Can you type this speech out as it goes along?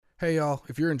Hey, y'all,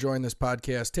 if you're enjoying this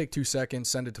podcast, take 2 seconds,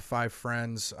 send it to 5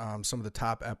 friends. Some of the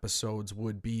top episodes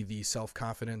would be the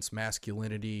self-confidence,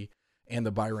 masculinity, and the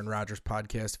Byron Rogers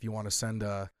podcast if you want to send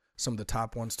some of the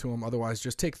top ones to them. Otherwise,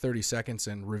 just take 30 seconds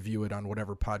and review it on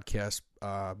whatever podcast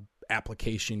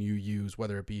application you use,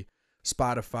 whether it be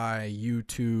Spotify,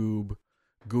 YouTube,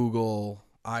 Google,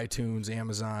 iTunes,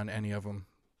 Amazon, any of them.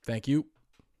 Thank you.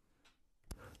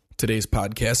 Today's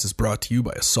podcast is brought to you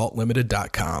by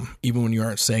AssaultLimited.com. Even when you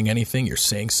aren't saying anything, you're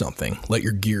saying something. Let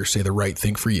your gear say the right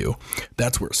thing for you.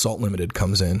 That's where Assault Limited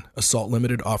comes in. Assault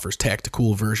Limited offers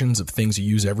tactical versions of things you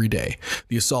use every day.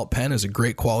 The Assault Pen is a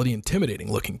great quality,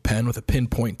 intimidating-looking pen with a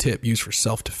pinpoint tip used for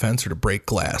self-defense or to break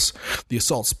glass. The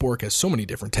Assault Spork has so many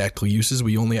different tactical uses,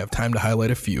 we only have time to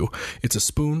highlight a few. It's a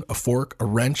spoon, a fork, a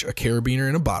wrench, a carabiner,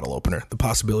 and a bottle opener. The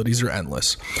possibilities are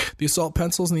endless. The Assault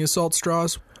Pencils and the Assault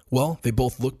Straws, well, they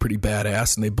both look pretty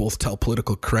badass, and they both tell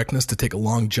political correctness to take a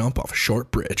long jump off a short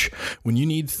bridge. When you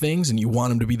need things and you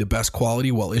want them to be the best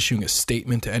quality while issuing a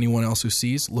statement to anyone else who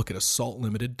sees, look at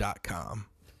AssaultLimited.com.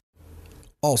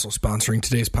 Also sponsoring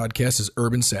today's podcast is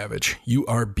Urban Savage,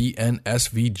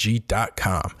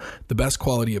 URBNSVG.com. The best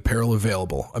quality apparel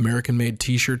available. American-made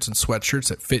t-shirts and sweatshirts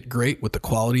that fit great with the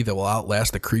quality that will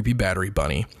outlast the creepy battery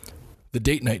bunny. The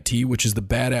Date Night Tee, which is the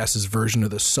badasses version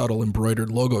of the subtle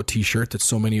embroidered logo t-shirt that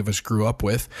so many of us grew up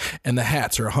with. And the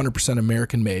hats are 100%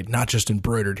 American made, not just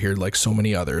embroidered here like so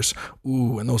many others.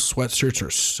 Ooh, and those sweatshirts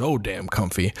are so damn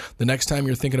comfy. The next time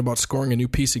you're thinking about scoring a new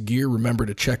piece of gear, remember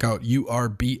to check out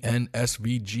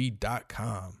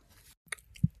URBNSVG.com.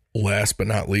 Last but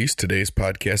not least, today's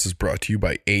podcast is brought to you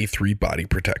by A3 Body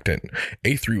Protectant.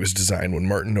 A3 was designed when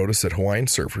Martin noticed that Hawaiian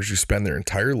surfers who spend their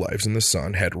entire lives in the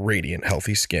sun had radiant,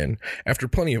 healthy skin. After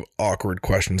plenty of awkward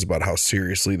questions about how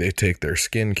seriously they take their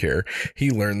skin care, he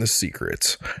learned the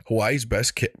secrets. Hawaii's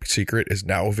best secret is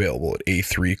now available at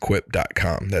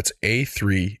A3Quip.com. That's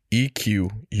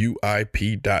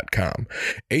A3EQUIP.com.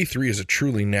 A3 is a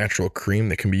truly natural cream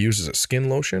that can be used as a skin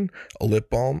lotion, a lip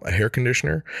balm, a hair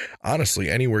conditioner, honestly,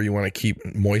 anywhere you want to keep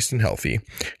moist and healthy.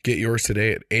 Get yours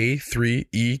today at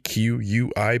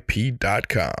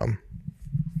A3EQUIP.com.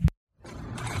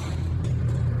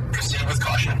 Proceed with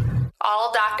caution.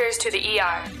 All doctors to the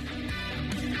ER.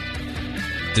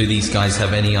 Do these guys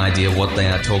have any idea what they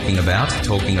are talking about?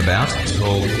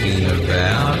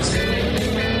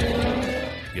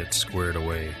 Get squared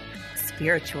away.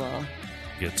 Spiritual.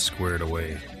 Get squared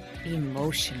away.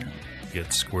 Emotional.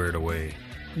 Get squared away.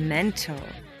 Mental.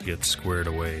 Get squared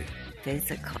away.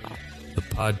 Physical. The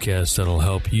podcast that'll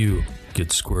help you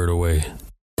get squared away.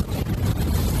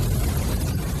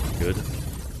 Good.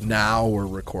 Now we're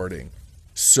recording.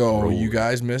 So you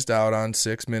guys missed out on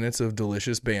 6 minutes of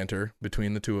delicious banter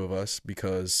between the two of us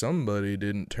because somebody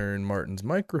didn't turn Martin's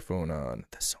microphone on.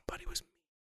 The somebody was me.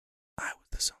 I was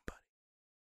the somebody.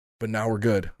 But now we're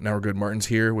good. Martin's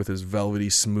here with his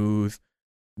velvety, smooth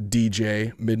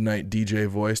DJ, midnight DJ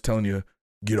voice telling you,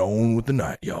 get on with the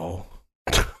night, y'all.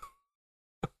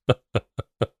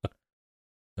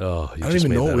 Oh, I don't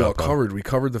even know what we all covered. We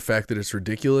covered the fact that it's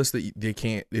ridiculous that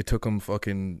it took them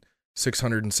fucking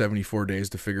 674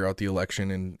 days to figure out the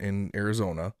election in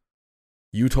Arizona.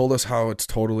 You told us how it's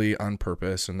totally on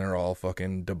purpose and they're all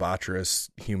fucking debaucherous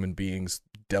human beings,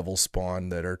 devil spawn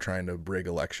that are trying to rig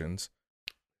elections.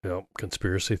 Yep.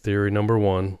 Conspiracy theory number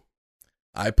 1.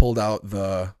 I pulled out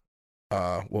the,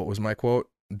 what was my quote?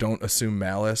 Don't assume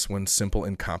malice when simple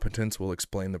incompetence will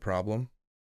explain the problem.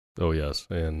 Oh, yes.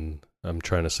 And I'm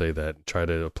trying to say that. Try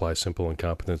to apply simple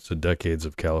incompetence to decades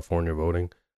of California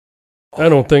voting. I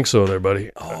don't think so there,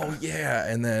 buddy. Oh,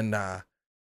 yeah. And then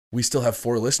we still have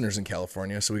 4 listeners in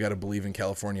California, so we got to believe in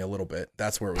California a little bit.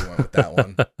 That's where we went with that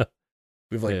one.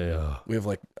 We have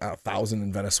like 1,000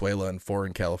 in Venezuela and 4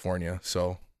 in California,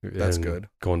 so that's good.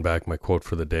 Going back, my quote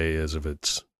for the day is if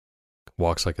it's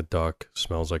walks like a duck,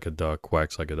 smells like a duck,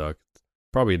 quacks like a duck,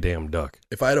 probably a damn duck.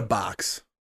 If I had a box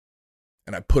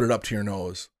and I put it up to your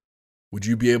nose, would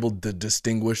you be able to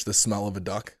distinguish the smell of a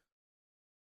duck?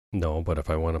 No, but if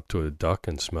I went up to a duck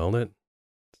and smelled it,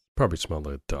 probably smelled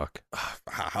like a duck.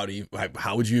 How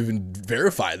would you even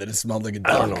verify that it smelled like a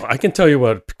duck? I don't know. I can tell you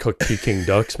what cooked Peking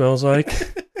duck smells like.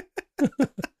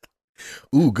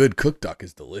 Ooh, good cooked duck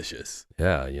is delicious.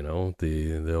 Yeah, you know,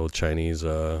 the old Chinese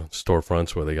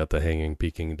storefronts where they got the hanging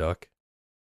Peking duck.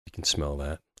 You can smell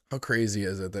that. How crazy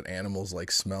is it that animals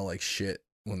like smell like shit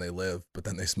when they live, but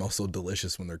then they smell so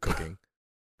delicious when they're cooking?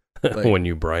 Like, when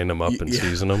you brine them up and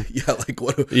season them. Yeah, like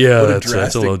what a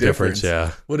that's a little difference.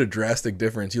 Yeah. What a drastic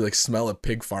difference. You like smell a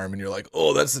pig farm and you're like,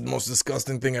 oh, that's the most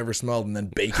disgusting thing I ever smelled. And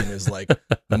then bacon is like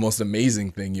the most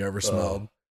amazing thing you ever smelled.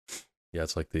 Yeah,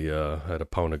 it's like I had a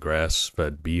pound of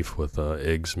grass-fed beef with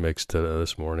eggs mixed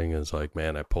this morning. It's like,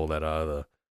 man, I pulled that out of the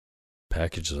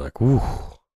package. It's like, whoo.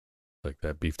 Like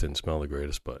that beef didn't smell the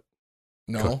greatest, but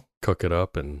No, cook it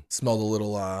up and smelled a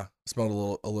little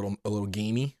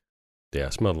gamey. yeah,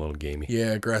 it smelled a little gamey.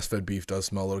 Yeah, grass-fed beef does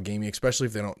smell a little gamey, especially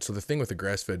if they don't. So the thing with the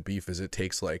grass-fed beef is it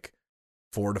takes like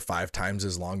 4 to 5 times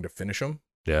as long to finish them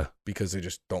Yeah, because they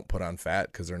just don't put on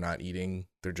fat because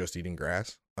they're just eating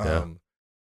grass. Yeah.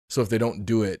 So if they don't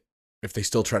do it, if they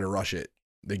still try to rush it,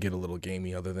 they get a little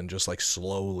gamey. Other than just like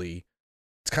slowly,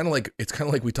 it's kind of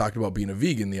like we talked about being a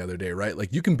vegan the other day, right?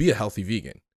 Like you can be a healthy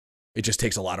vegan, it just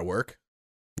takes a lot of work.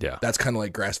 yeah, That's kind of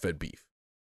like grass-fed beef.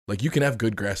 Like you can have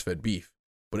good grass-fed beef,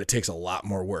 but it takes a lot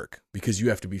more work because you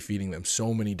have to be feeding them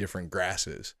so many different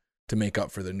grasses to make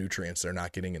up for the nutrients they're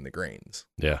not getting in the grains.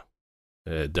 yeah.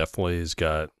 It definitely has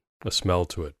got a smell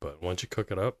to it, but once you cook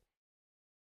it up,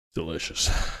 delicious.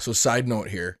 So side note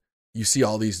here, you see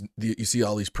all these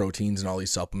proteins and all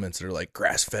these supplements that are like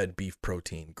grass-fed beef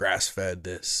protein, grass-fed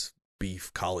this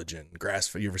beef collagen,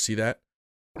 grass-fed. You ever see that?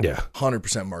 Yeah,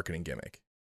 100% marketing gimmick.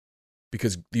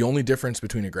 Because the only difference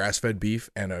between a grass-fed beef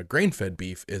and a grain-fed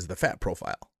beef is the fat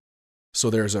profile. So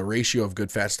there's a ratio of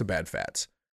good fats to bad fats.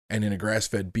 And in a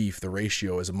grass-fed beef, the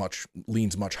ratio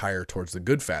leans much higher towards the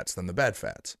good fats than the bad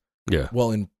fats. yeah,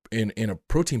 Well, in a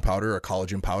protein powder, a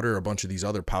collagen powder, a bunch of these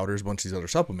other powders, a bunch of these other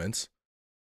supplements,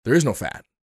 there is no fat.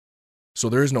 So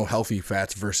there is no healthy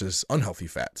fats versus unhealthy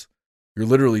fats. You're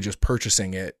literally just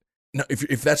purchasing it. Now,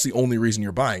 if that's the only reason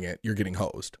you're buying it, you're getting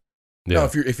hosed. yeah. Now,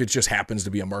 if it just happens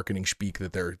to be a marketing speak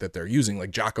that they're using,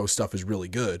 like Jocko's stuff is really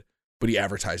good, but he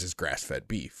advertises grass-fed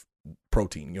beef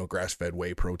protein, grass-fed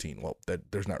whey protein. Well,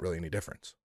 there's not really any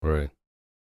difference. Right.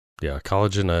 Yeah,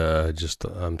 collagen.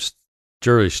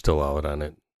 Jury's still out on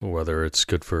it. Whether it's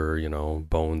good for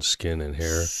bones, skin, and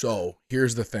hair. So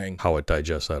here's the thing: How it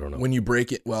digests, I don't know. when you break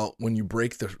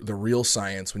the real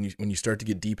science, when you start to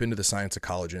get deep into the science of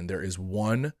collagen, there is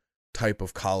one type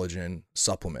of collagen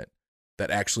supplement that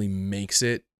actually makes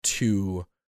it to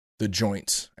the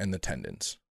joints and the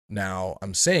tendons. Now,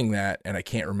 I'm saying that, and I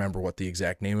can't remember what the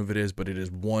exact name of it is, but it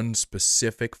is one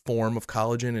specific form of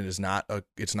collagen. It's not a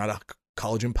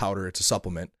collagen powder. It's a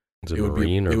supplement. Is it would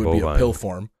marine be, or it would bovine? be a pill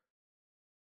form.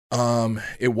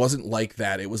 It wasn't like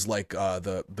that. It was like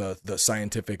the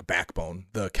scientific backbone,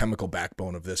 the chemical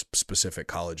backbone of this specific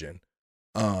collagen.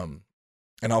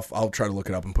 And I'll try to look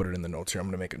it up and put it in the notes here. I'm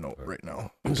gonna make a note right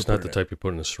now. It's not the type you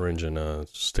put in a syringe and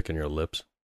stick in your lips.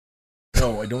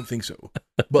 No, I don't think so.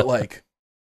 But like,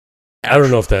 I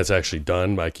don't know if that's actually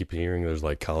done. But I keep hearing there's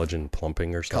like collagen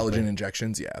plumping or something. collagen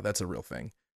injections, yeah, that's a real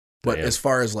thing. But Damn. as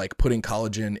far as like putting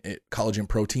collagen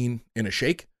protein in a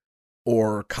shake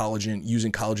or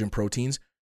using collagen proteins,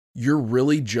 you're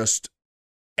really just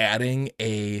adding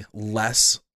a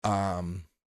less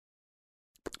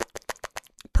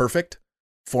perfect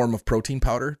form of protein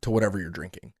powder to whatever you're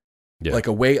drinking. Yeah. Like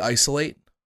a whey isolate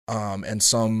and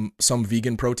some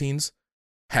vegan proteins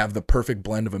have the perfect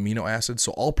blend of amino acids.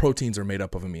 So all proteins are made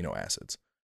up of amino acids.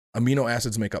 Amino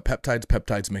acids make up peptides,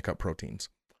 peptides make up proteins.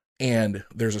 And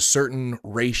there's a certain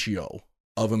ratio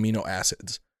of amino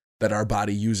acids that our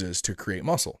body uses to create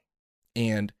muscle.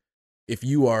 And if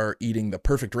you are eating the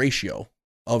perfect ratio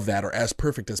of that, or as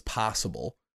perfect as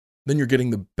possible, then you're getting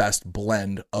the best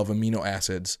blend of amino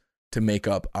acids to make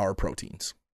up our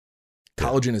proteins.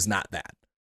 Collagen is not that.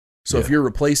 So if you're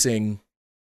replacing,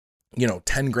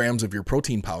 10 grams of your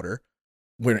protein powder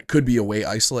when it could be a whey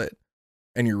isolate,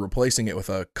 and you're replacing it with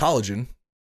a collagen,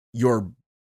 you're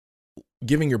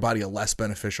giving your body a less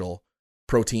beneficial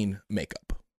protein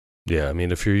makeup. Yeah, I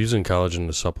mean, if you're using collagen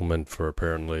to supplement for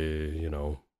apparently,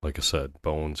 like I said,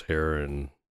 bones, hair, and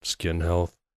skin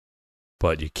health,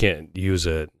 but you can't use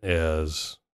it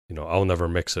as, I'll never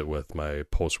mix it with my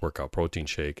post-workout protein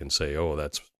shake and say, oh,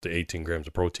 that's the 18 grams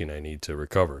of protein I need to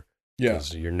recover. Yeah.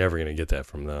 Because you're never going to get that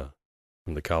from the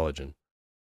collagen.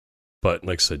 But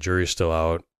like I said, jury's still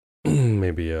out.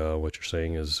 Maybe what you're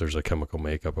saying is there's a chemical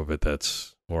makeup of it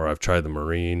or I've tried the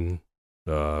marine.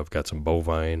 I've got some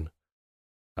bovine.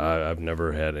 I've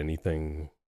never had anything,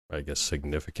 I guess,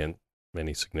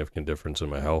 any significant difference in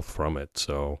my health from it.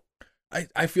 So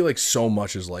I feel like so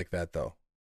much is like that though.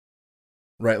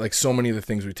 Right? Like so many of the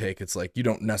things we take, it's like you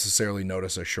don't necessarily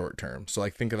notice a short term. So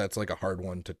I think that's like a hard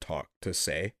one to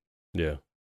say. yeah.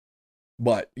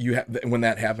 But when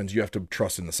that happens, you have to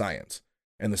trust in the science.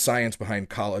 And the science behind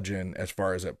collagen as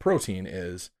far as a protein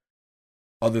is,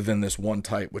 other than this one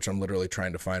type, which I'm literally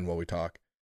trying to find while we talk,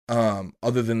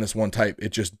 other than this one type,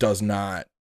 it just does not,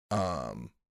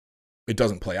 it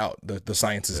doesn't play out. The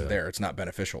science isn't there. It's not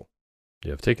beneficial.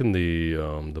 Yeah, I've taken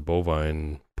the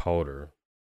bovine powder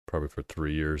probably for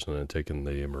 3 years, and then taking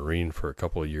the marine for a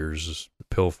couple of years,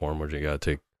 pill form, which you got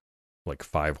to take like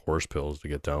 5 horse pills to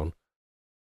get down.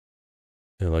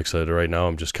 And like I said, right now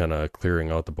I'm just kind of clearing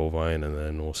out the bovine, and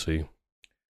then we'll see.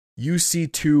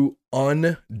 UC2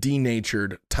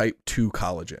 undenatured type 2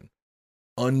 collagen.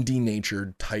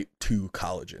 Undenatured type 2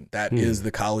 collagen. That is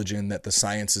the collagen that the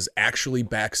sciences actually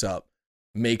backs up,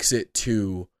 makes it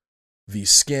to the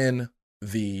skin,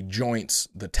 the joints,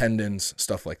 the tendons,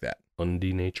 stuff like that.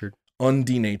 Undenatured?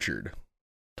 Undenatured.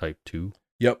 Type 2?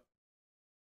 Yep.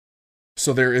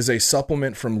 So there is a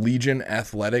supplement from Legion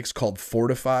Athletics called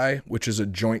Fortify, which is a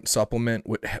joint supplement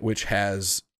which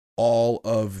has all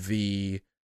of the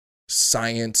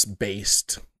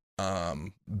science-based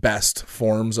best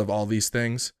forms of all these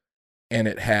things. And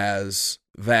it has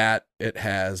that. It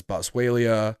has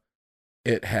boswellia.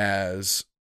 It has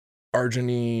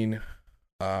arginine,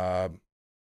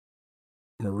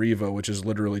 Mariva, which is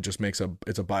literally just it's a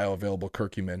bioavailable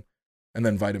curcumin, and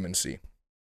then vitamin C.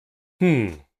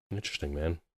 Interesting,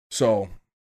 man. So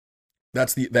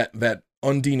that's that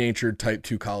undenatured type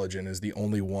 2 collagen is the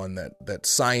only one that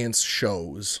science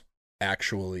shows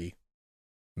actually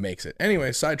makes it.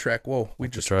 Anyway, sidetrack. Whoa, we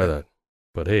just try that.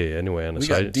 But hey, anyway, on a we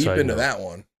side, got deep side into note, that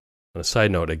one. On a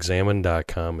side note,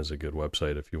 examine.com is a good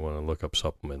website if you want to look up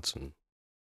supplements and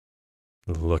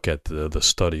look at the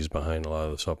studies behind a lot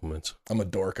of the supplements. I'm a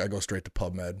dork. I go straight to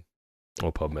PubMed.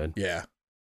 Oh, PubMed. Yeah.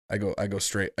 I go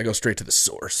straight to the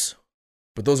source.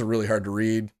 But those are really hard to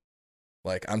read.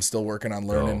 Like, I'm still working on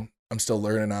learning. I'm still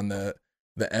learning on the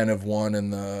N of 1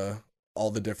 and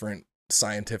all the different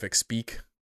scientific speak.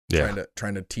 Yeah.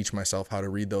 Trying to teach myself how to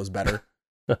read those better.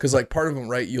 Because like part of them,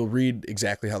 right, you'll read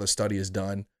exactly how the study is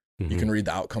done. You can read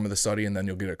the outcome of the study, and then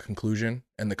you'll get a conclusion.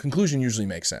 And the conclusion usually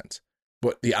makes sense.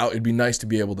 But it'd be nice to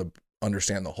be able to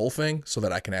understand the whole thing so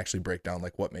that I can actually break down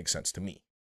like what makes sense to me.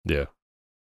 Yeah.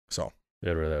 So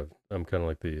yeah, I'm kind of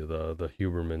like the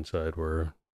Huberman side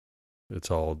where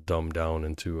it's all dumbed down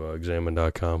into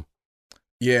examine.com.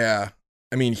 Yeah.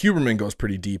 I mean, Huberman goes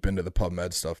pretty deep into the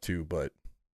PubMed stuff too, but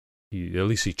at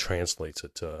least he translates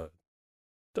it to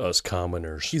us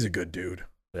commoners. He's a good dude.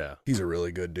 Yeah. He's a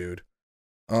really good dude.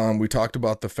 We talked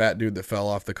about the fat dude that fell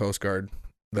off the Coast Guard,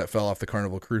 that fell off the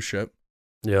Carnival cruise ship.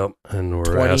 Yep. And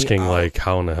we're asking, like,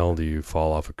 how in the hell do you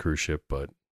fall off a cruise ship? But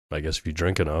I guess if you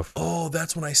drink enough. Oh,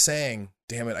 that's when I sang.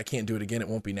 Damn it, I can't do it again. It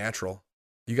won't be natural.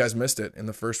 You guys missed it. In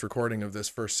the first recording of this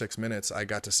first 6 minutes, I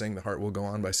got to sing The Heart Will Go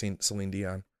On by Celine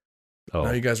Dion. Oh.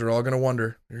 Now you guys are all going to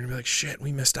wonder. You're going to be like, shit,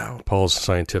 we missed out. Paul's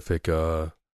scientific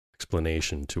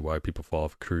explanation to why people fall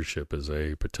off a cruise ship is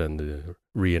they pretend to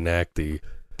reenact the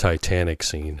Titanic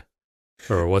scene.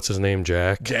 Or what's his name?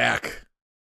 Jack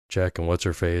and what's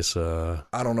her face? I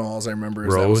don't know. All I remember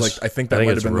is Rose? I think that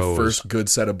might have been Rose. the first good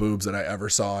set of boobs that I ever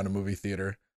saw in a movie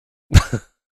theater.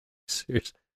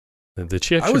 Seriously? Did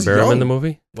she actually bear him in the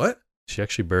movie? What? She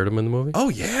actually buried him in the movie? Oh,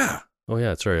 yeah. Oh, yeah,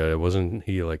 that's right. Wasn't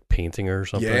he like painting her or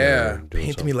something? Yeah.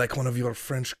 Paint me like one of your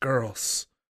French girls.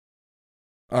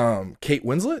 Kate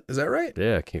Winslet? Is that right?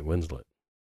 Yeah, Kate Winslet.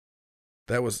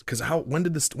 That was because when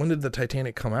did the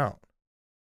Titanic come out?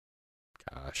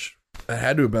 Gosh, that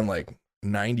had to have been like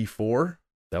 94.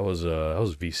 That was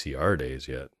VCR days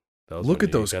yet. Look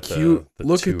at those cute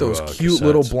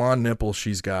little blonde nipples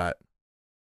she's got.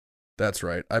 That's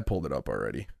right. I pulled it up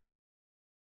already.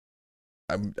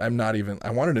 I'm not even.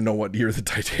 I wanted to know what year the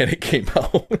Titanic came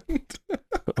out.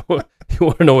 You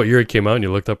want to know what year it came out, and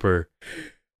you looked up her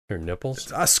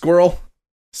nipples? Squirrel.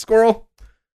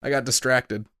 I got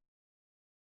distracted.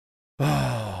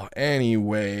 Oh,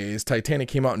 anyways, Titanic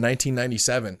came out in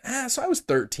 1997. So I was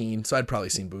 13, so I'd probably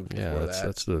seen boobs before that.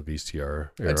 That's the VCR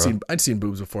era. I'd seen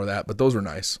boobs before that, but those were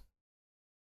nice.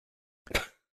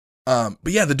 But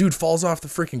yeah, the dude falls off the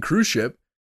freaking cruise ship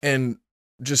and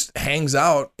just hangs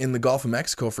out in the Gulf of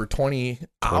Mexico for 20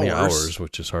 hours,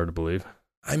 which is hard to believe.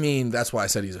 I mean, that's why I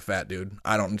said he's a fat dude.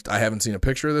 I haven't seen a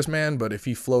picture of this man, but if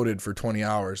he floated for 20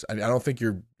 hours, I don't think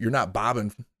you're not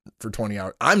bobbing for 20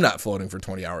 hours. I'm not floating for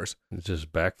 20 hours. It's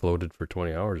just back floated for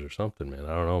 20 hours or something, man.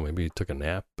 I don't know. Maybe he took a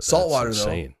nap. Saltwater,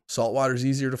 though. Saltwater's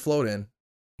easier to float in.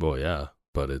 Well, yeah,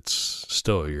 but it's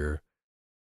still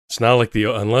it's not like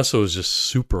unless it was just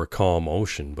super calm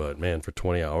ocean, but man, for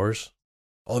 20 hours.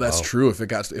 Oh, that's true. If it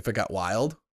got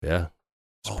wild. Yeah.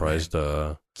 Surprised.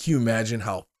 Can you imagine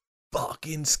how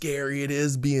fucking scary it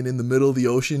is being in the middle of the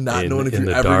ocean, not knowing if you're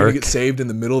ever going to get saved in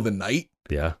the middle of the night?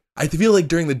 Yeah. I feel like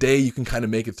during the day you can kind of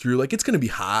make it through. Like, it's going to be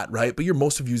hot, right? But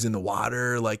most of you's in the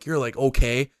water. Like, you're like,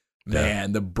 okay.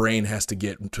 Man, the brain has to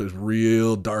get to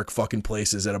real dark fucking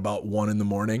places at about 1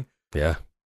 a.m. Yeah.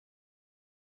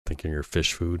 Thinking your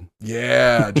fish food.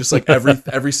 Yeah. Just like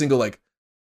every single, like,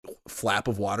 flap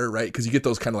of water, right? Because you get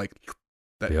those kind of like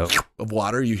that Yep. of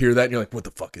water. You hear that and you're like, what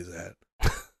the fuck is that?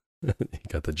 You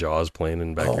got the Jaws playing in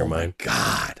the back of your mind. Oh my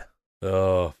God.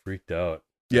 Oh, freaked out.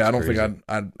 Yeah, I That's don't crazy.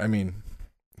 think I mean,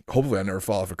 hopefully I never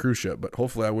fall off a cruise ship, but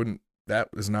hopefully I wouldn't. That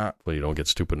is not. Well, you don't get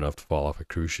stupid enough to fall off a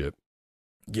cruise ship.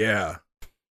 Yeah.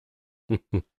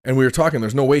 And we were talking,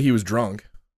 there's no way he was drunk.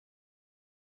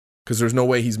 Because there's no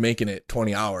way he's making it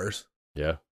 20 hours.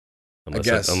 Yeah.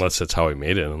 guess. Unless that's how he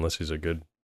made it. Unless he's a good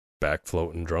back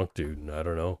floating drunk dude. I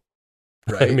don't know.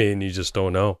 Right. I mean, you just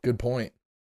don't know. Good point.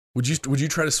 Would you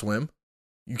try to swim?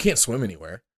 You can't swim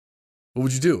anywhere. What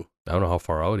would you do? I don't know how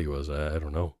far out he was. I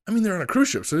don't know. I mean, they're on a cruise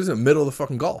ship, so it's in the middle of the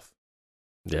fucking Gulf.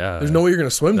 Yeah. There's no way you're going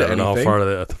to swim to I don't know anything.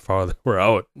 how far they were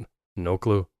out. No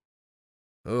clue.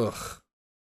 Ugh.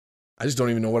 I just don't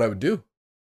even know what I would do.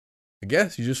 I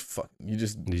guess you just You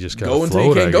just go gotta until float,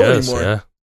 you can't I go guess. anymore. Yeah.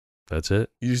 That's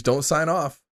it. You just don't sign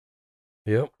off.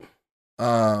 Yep.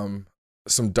 Some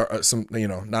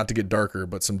not to get darker,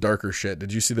 but some darker shit.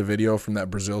 Did you see the video from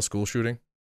that Brazil school shooting?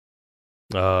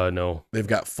 No. They've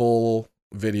got full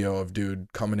video of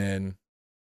dude coming in,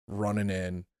 running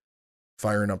in,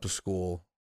 firing up the school.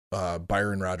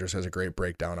 Byron Rogers has a great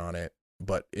breakdown on it,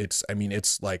 but it's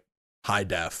like high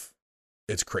def.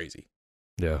 It's crazy.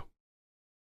 Yeah.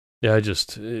 Yeah, I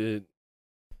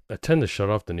tend to shut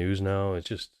off the news now. It's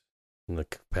just, in the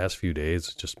past few days,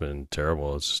 it's just been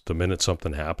terrible. It's just the minute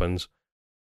something happens.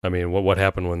 I mean, what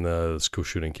happened when the school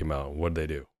shooting came out? What did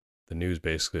they do? The news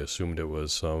basically assumed it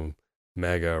was some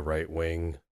mega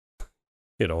right-wing,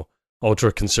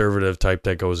 ultra-conservative type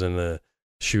that goes in to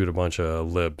shoot a bunch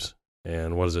of libs.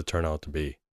 And what does it turn out to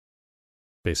be?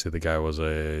 Basically, the guy was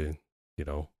a,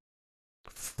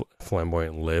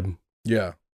 flamboyant lib.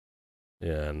 Yeah.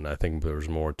 And I think there was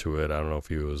more to it. I don't know if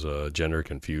he was gender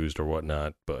confused or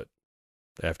whatnot, but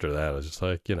after that, I was just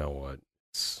like, you know what?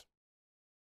 It's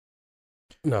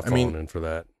not falling in for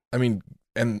that. I mean,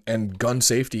 and gun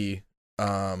safety,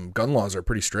 gun laws are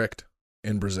pretty strict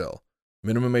in Brazil.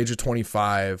 Minimum age of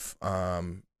 25.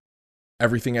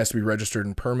 Everything has to be registered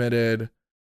and permitted,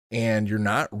 and you're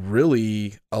not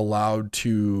really allowed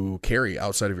to carry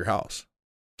outside of your house.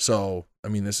 So, I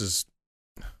mean, this is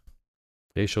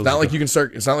It's not like you can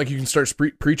start. It's not like you can start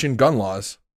preaching gun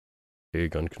laws. Hey,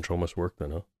 gun control must work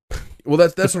then, huh? Well,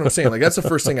 that's what I'm saying. Like, that's the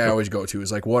first thing I always go to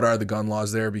is like, what are the gun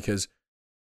laws there? Because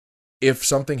if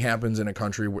something happens in a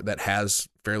country that has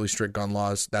fairly strict gun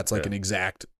laws, that's like an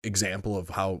exact example of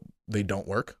how they don't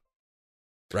work,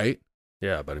 right?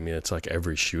 Yeah, but I mean, it's like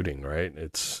every shooting, right?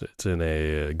 It's in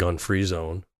a gun-free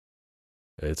zone.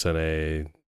 It's in a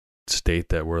state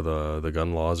that where the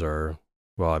gun laws are,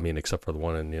 well, I mean, except for the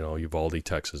one in, Uvalde,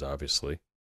 Texas, obviously.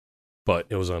 But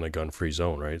it was on a gun-free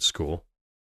zone, right? School.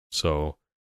 So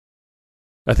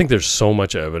I think there's so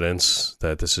much evidence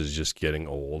that this is just getting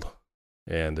old,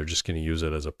 and they're just going to use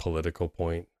it as a political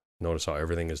point. Notice how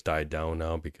everything has died down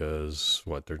now because,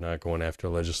 they're not going after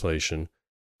legislation.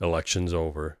 Election's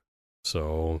over.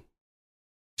 So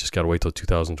just got to wait till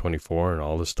 2024 and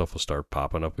all this stuff will start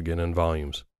popping up again in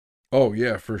volumes. Oh,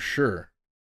 yeah, for sure.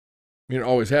 I mean, it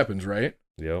always happens, right?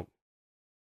 Yep.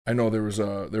 I know there was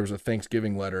a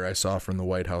Thanksgiving letter I saw from the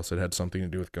White House that had something to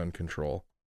do with gun control.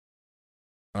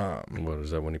 What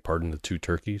is that when he pardoned the 2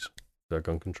 turkeys? Is that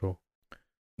gun control?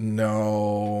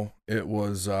 No, it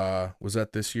was that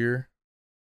this year?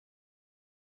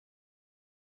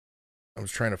 I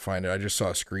was trying to find it. I just saw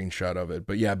a screenshot of it.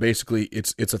 But yeah, basically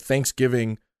it's a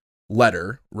Thanksgiving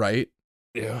letter, right?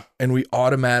 Yeah. And we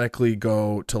automatically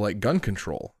go to like gun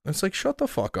control. And it's like, shut the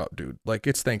fuck up, dude. Like,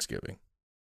 it's Thanksgiving.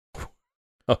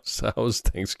 How's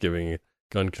Thanksgiving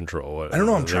gun control? I don't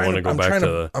know. I'm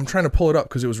trying to pull it up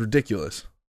because it was ridiculous.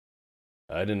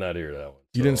 I did not hear that one.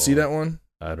 You didn't see that one?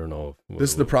 I don't know.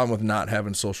 This is the problem with not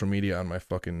having social media on my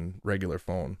fucking regular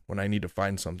phone. When I need to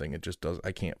find something, it just does.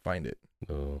 I can't find it.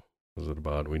 No. Was it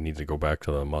about we need to go back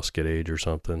to the musket age or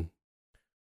something?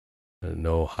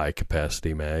 No high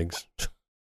capacity mags.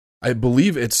 I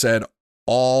believe it said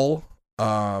all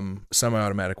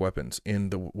semi-automatic weapons in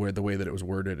the way that it was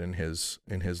worded in his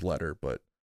letter, but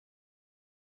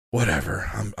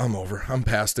whatever. I'm over. I'm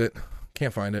past it.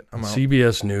 Can't find it. I'm out.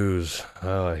 CBS News.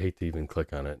 Oh, I hate to even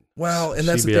click on it. Well, and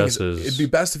that's CBS the thing. It'd be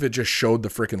best if it just showed the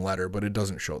freaking letter, but it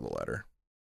doesn't show the letter.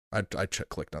 I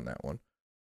clicked on that one.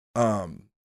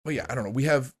 But yeah, I don't know. We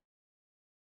have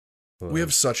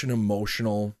such an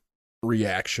emotional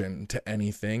reaction to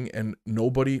anything, and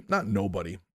not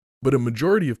nobody, but a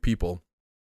majority of people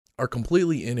are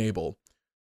completely unable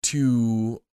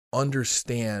to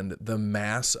understand the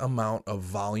mass amount of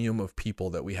volume of people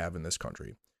that we have in this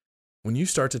country. When you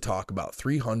start to talk about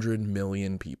 300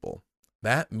 million people,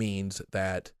 that means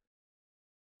that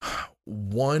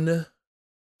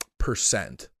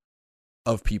 1%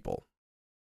 of people,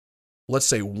 let's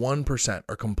say 1%,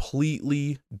 are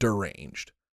completely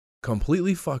deranged,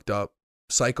 completely fucked up,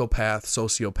 psychopaths,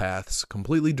 sociopaths,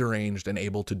 completely deranged and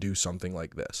able to do something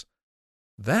like this.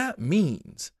 That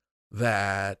means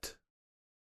that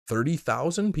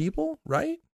 30,000 people,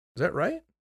 right? Is that right?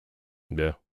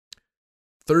 Yeah.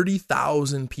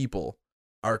 30,000 people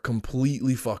are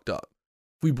completely fucked up.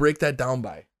 If we break that down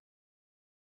by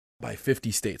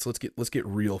 50 states, let's get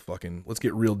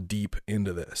real deep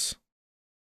into this.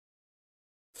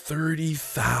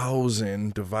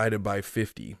 30,000 divided by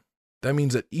 50. That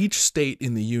means that each state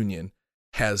in the union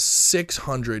has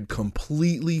 600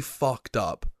 completely fucked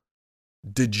up,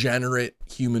 degenerate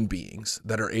human beings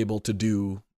that are able to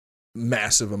do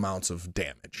massive amounts of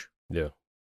damage. Yeah.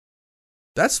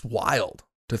 That's wild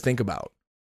to think about.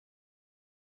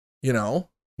 You know?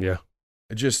 Yeah.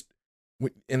 It just,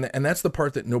 and that's the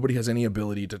part that nobody has any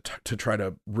ability to try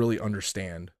to really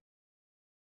understand.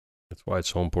 That's why it's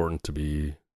so important to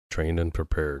be trained and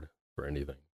prepared for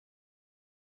anything.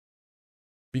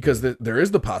 Because there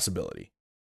is the possibility.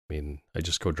 I mean, I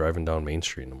just go driving down Main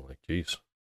Street and I'm like, geez,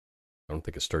 I don't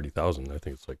think it's 30,000. I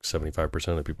think it's like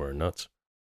 75% of people are nuts.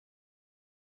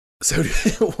 So,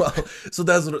 well, so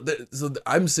that's so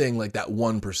I'm saying, like, that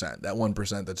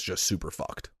 1% that's just super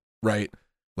fucked, right?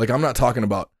 Like, I'm not talking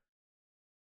about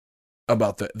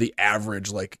the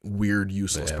average, like, weird,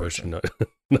 useless person,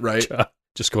 right?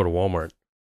 Just go to Walmart.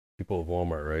 People of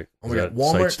Walmart, right? Oh my God,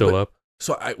 Walmart site still up?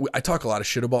 So I talk a lot of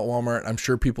shit about Walmart. I'm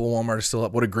sure people at Walmart are still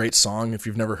up. What a great song. If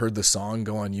you've never heard the song,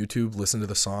 go on YouTube, listen to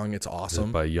the song. It's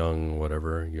awesome. By Young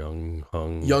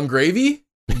Gravy?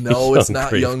 No, it's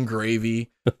not Young Gravy.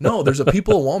 No, there's a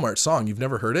People of Walmart song. You've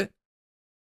never heard it?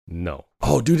 No.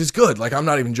 Oh, dude, it's good. Like, I'm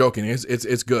not even joking.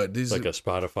 It's good. It's like a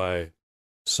Spotify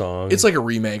song. It's like a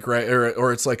remake, right?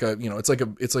 Or it's like it's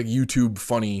like YouTube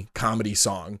funny comedy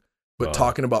song, but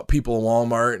talking about people in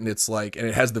Walmart, and it's like, and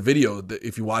it has the video that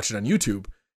if you watch it on YouTube,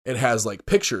 it has like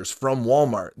pictures from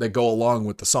Walmart that go along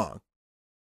with the song,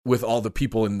 with all the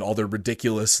people in all their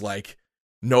ridiculous, like,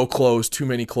 no clothes, too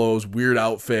many clothes, weird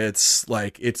outfits.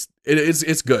 Like, it's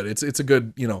good. It's a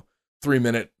good,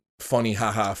 3-minute funny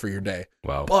haha for your day.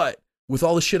 Wow. But with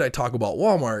all the shit I talk about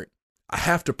Walmart, I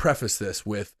have to preface this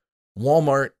with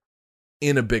Walmart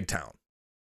in a big town,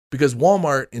 because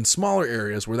Walmart in smaller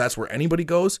areas where that's where anybody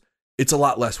goes, it's a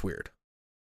lot less weird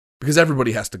because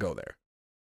everybody has to go there.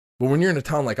 But when you're in a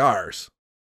town like ours,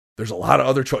 there's a lot of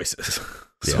other choices.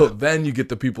 So then you get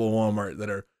the people in Walmart that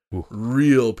are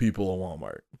real people in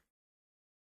Walmart.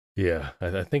 Yeah,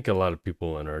 I think a lot of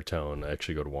people in our town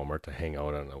actually go to Walmart to hang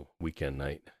out on a weekend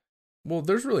night. Well,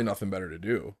 there's really nothing better to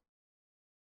do.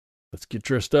 Let's get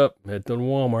dressed up, head to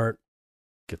Walmart,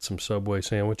 get some Subway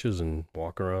sandwiches, and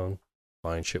walk around,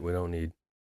 buying shit we don't need.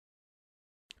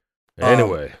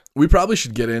 Anyway. We probably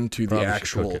should get into the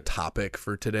actual topic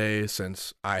for today,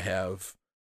 since I have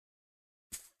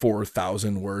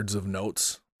 4,000 words of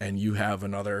notes, and you have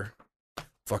another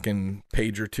fucking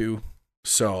page or two.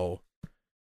 So,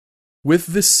 with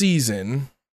the season,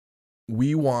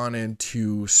 we wanted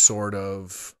to sort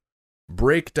of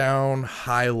break down,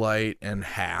 highlight, and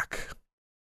hack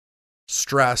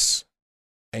stress,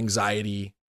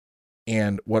 anxiety,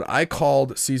 and what I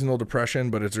called seasonal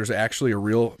depression, but there's actually a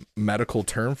real medical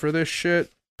term for this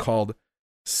shit called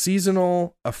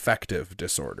seasonal affective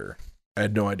disorder. I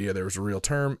had no idea there was a real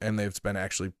term, and they've been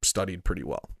actually studied pretty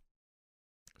well.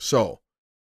 So,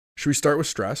 should we start with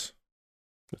stress?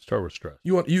 Let's start with stress.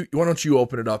 Why don't you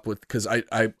open it up with, because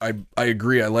I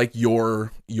agree. I like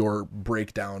your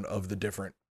breakdown of the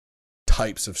different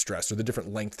types of stress, or the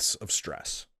different lengths of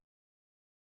stress.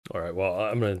 All right.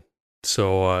 Well,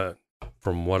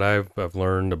 from what I've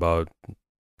learned about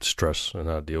stress and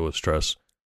how to deal with stress,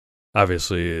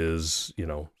 obviously is,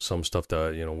 some stuff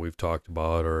that, we've talked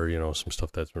about, or, some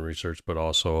stuff that's been researched, but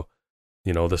also,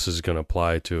 this is going to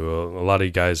apply to a lot of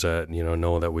you guys that,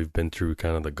 know that we've been through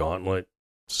kind of the gauntlet.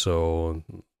 So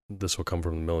this will come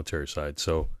from the military side.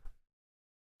 So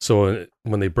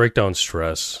when they break down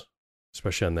stress,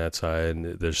 especially on that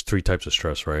side, there's 3 types of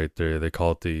stress, right? They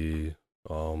call it the,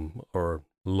 or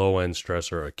low end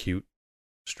stress, or acute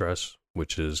stress,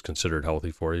 which is considered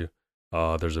healthy for you.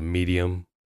 There's a medium,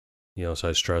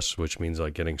 size stress, which means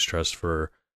like getting stressed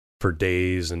for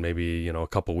days and maybe, a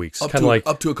couple weeks. Kind of like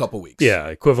up to a couple weeks. Yeah.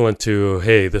 Equivalent to,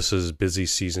 hey, this is busy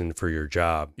season for your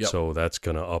job. Yep. So that's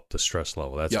going to up the stress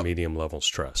level. That's Yep. medium level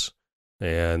stress.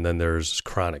 And then there's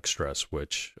chronic stress,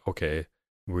 which, okay,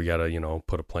 we got to,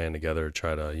 put a plan together to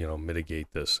try to, mitigate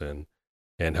this and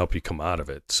help you come out of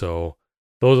it. So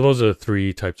those are the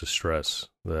 3 types of stress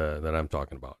that I'm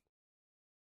talking about.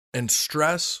 And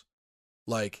stress,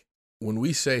 like when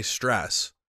we say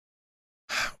stress,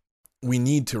 we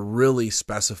need to really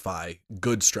specify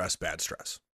good stress, bad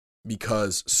stress.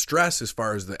 Because stress, as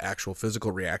far as the actual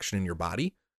physical reaction in your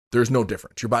body, there's no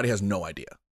difference. Your body has no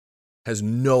idea. Has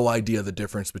no idea the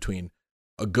difference between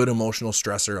a good emotional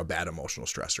stressor, a bad emotional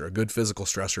stressor, a good physical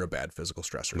stressor, a bad physical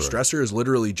stressor. Right. Stressor is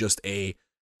literally just a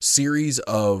series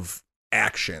of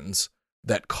actions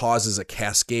that causes a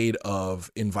cascade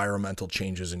of environmental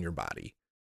changes in your body.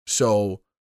 So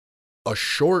a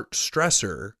short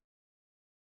stressor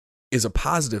is a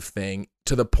positive thing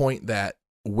to the point that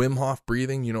Wim Hof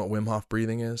breathing, you know what Wim Hof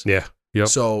breathing is? Yeah. Yep.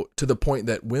 So to the point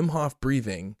that Wim Hof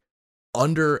breathing,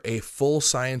 under a full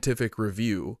scientific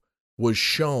review, was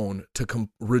shown to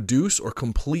reduce or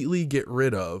completely get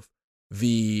rid of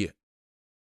the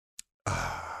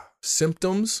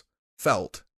symptoms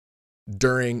felt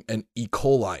during an E.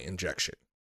 coli injection.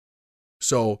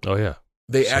 So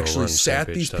they actually sat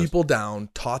these people down,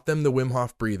 taught them the Wim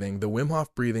Hof breathing. The Wim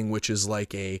Hof breathing, which is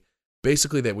like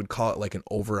basically they would call it like an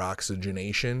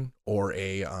over-oxygenation or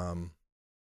a,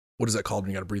 what is that called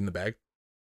when you got to breathe in the bag?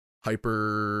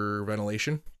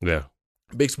 Hyperventilation. Yeah.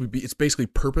 It's basically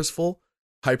purposeful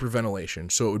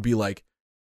hyperventilation. So it would be like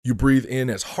you breathe in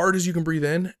as hard as you can breathe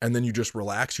in, and then you just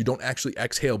relax. You don't actually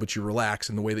exhale, but you relax.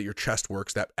 And the way that your chest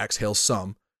works, that exhales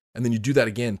some. And then you do that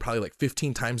again, probably like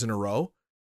 15 times in a row.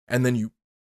 And then you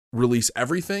release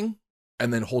everything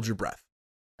and then hold your breath.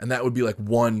 And that would be like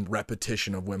one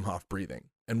repetition of Wim Hof breathing.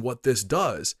 And what this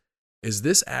does is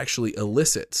this actually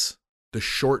elicits the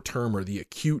short-term or the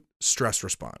acute stress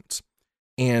response.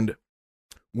 And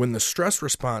when the stress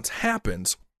response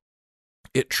happens,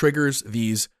 it triggers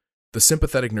the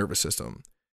sympathetic nervous system.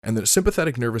 And the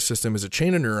sympathetic nervous system is a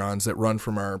chain of neurons that run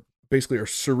from our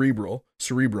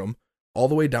cerebrum, all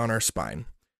the way down our spine.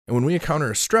 And when we encounter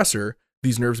a stressor,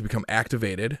 these nerves become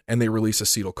activated and they release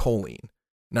acetylcholine.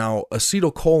 Now,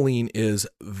 acetylcholine is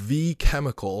the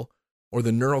chemical or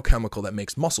the neurochemical that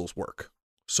makes muscles work.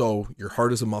 So your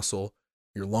heart is a muscle,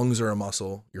 your lungs are a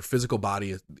muscle, your physical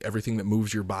body, everything that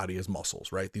moves your body is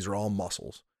muscles, right? These are all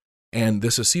muscles. And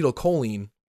this acetylcholine,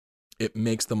 it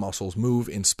makes the muscles move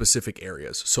in specific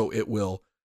areas. So it will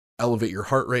elevate your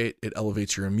heart rate, it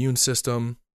elevates your immune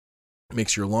system,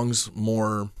 makes your lungs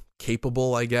more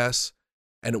capable, I guess.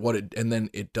 And then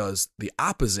it does the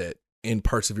opposite in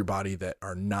parts of your body that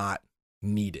are not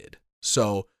needed.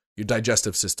 So your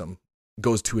digestive system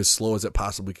goes to as slow as it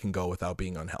possibly can go without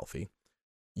being unhealthy.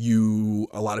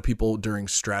 A lot of people during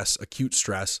stress, acute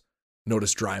stress,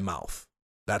 notice dry mouth.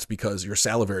 That's because your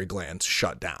salivary glands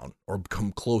shut down or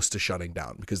come close to shutting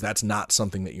down, because that's not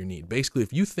something that you need. Basically,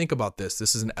 if you think about this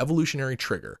is an evolutionary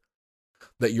trigger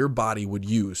that your body would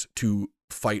use to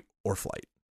fight or flight.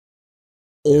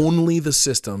 Only the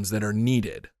systems that are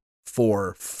needed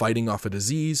for fighting off a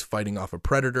disease, fighting off a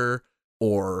predator,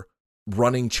 or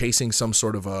running, chasing some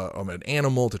sort of an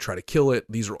animal to try to kill it.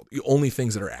 These are the only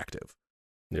things that are active.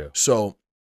 Yeah. So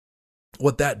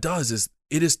what that does is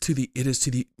it is to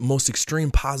the most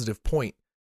extreme positive point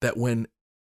that when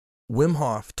Wim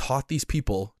Hof taught these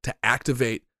people to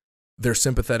activate their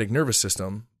sympathetic nervous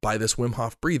system by this Wim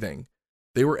Hof breathing,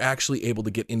 they were actually able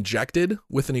to get injected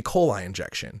with an E. coli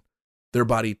injection. Their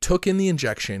body took in the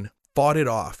injection, fought it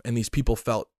off, and these people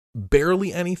felt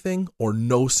barely anything or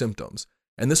no symptoms.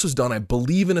 And this was done, I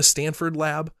believe, in a Stanford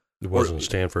lab. It wasn't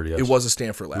Stanford, yes. It was a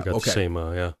Stanford lab. We got the same,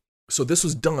 yeah. So this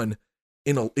was done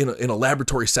in a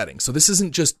laboratory setting. So this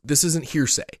isn't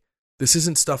hearsay. This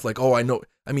isn't stuff like, oh, I know.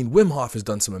 I mean, Wim Hof has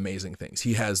done some amazing things.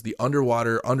 He has the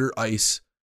underwater, under ice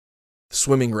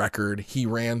swimming record. He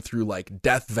ran through like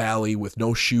Death Valley with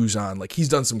no shoes on. Like, he's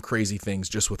done some crazy things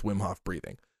just with Wim Hof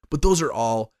breathing. But those are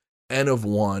all N of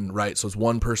one, right? So it's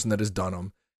one person that has done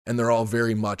them, and they're all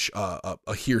very much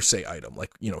a hearsay item.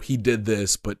 Like, you know, he did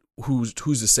this, but who's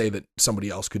to say that somebody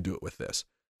else could do it with this?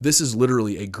 This is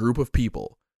literally a group of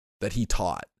people that he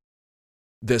taught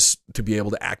this to be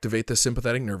able to activate the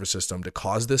sympathetic nervous system to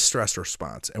cause this stress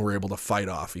response, and we're able to fight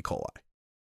off E. coli.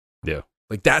 Yeah.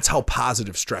 Like, that's how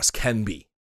positive stress can be.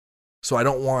 So I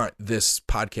don't want this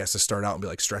podcast to start out and be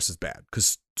like, stress is bad,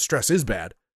 because stress is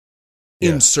bad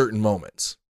in certain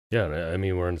moments. Yeah, I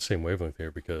mean, we're on the same wavelength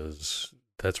here, because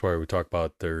that's why we talk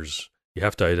about you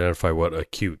have to identify what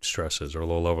acute stress is or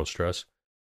low-level stress,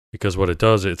 because what it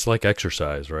does, it's like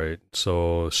exercise, right?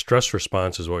 So stress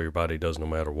response is what your body does no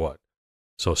matter what.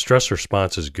 So stress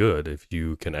response is good if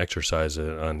you can exercise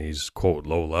it on these, quote,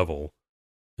 low-level,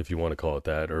 if you want to call it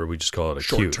that, or we just call it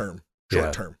acute.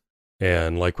 Short term.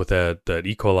 And like with that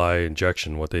E. coli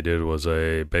injection, what they did was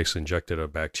they basically injected a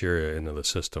bacteria into the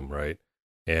system, right?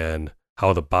 And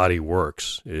how the body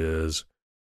works is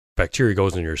bacteria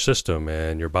goes in your system,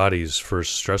 and your body's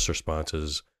first stress response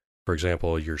is, for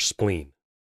example, your spleen.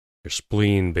 Your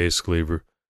spleen basically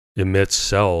emits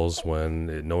cells when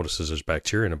it notices there's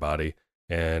bacteria in the body,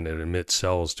 and it emits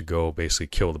cells to go basically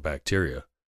kill the bacteria.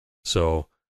 So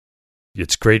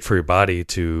it's great for your body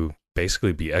to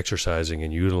basically be exercising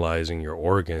and utilizing your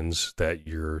organs that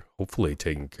you're hopefully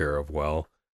taking care of well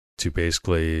to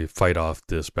basically fight off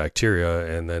this bacteria,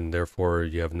 and then therefore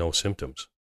you have no symptoms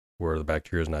where the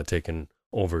bacteria is not taking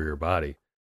over your body.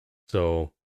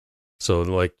 So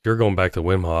like you're going back to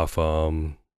Wim Hof,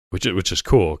 which is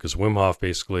cool, because Wim Hof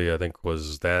basically, I think,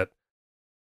 was that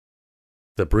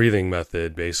the breathing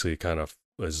method basically kind of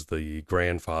was the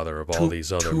grandfather of all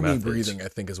these other methods. Breathing, I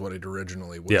think, is what it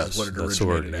originally was. Yes, what it that's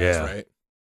originated as, right?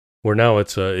 Where now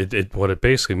it's what it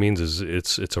basically means is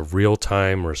it's a real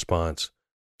time response.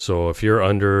 So if you're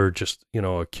under just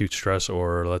acute stress,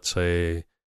 or let's say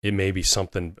it may be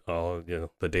something,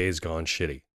 the day's gone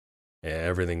shitty, and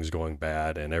everything's going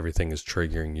bad, and everything is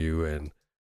triggering you, and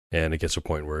it gets to a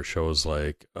point where it shows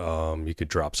like you could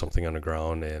drop something on the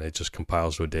ground, and it just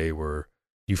compiles to a day where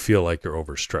you feel like you're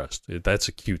overstressed. That's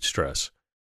acute stress.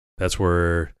 That's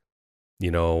where,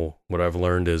 what I've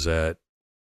learned is that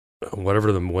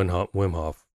whatever the Wim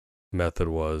Hof method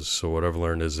was, so what I've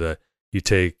learned is that you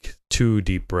take 2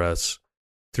 deep breaths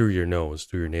through your nose,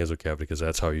 through your nasal cavity, because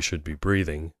that's how you should be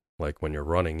breathing. Like when you're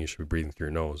running, you should be breathing through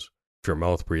your nose. If you're a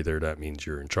mouth breather, that means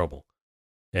you're in trouble.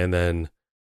 And then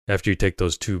after you take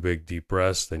those 2 big deep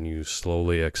breaths, then you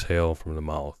slowly exhale from the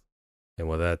mouth. And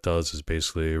what that does is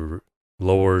basically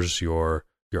lowers your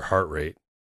heart rate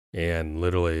and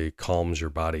literally calms your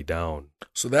body down.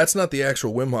 So that's not the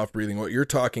actual Wim Hof breathing. What you're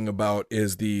talking about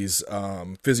is these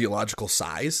physiological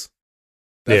sighs.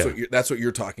 That's what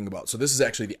you're talking about. So this is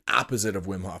actually the opposite of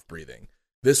Wim Hof breathing.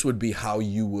 This would be how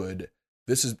you would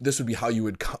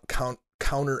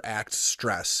counteract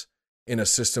stress in a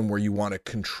system where you want to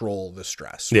control the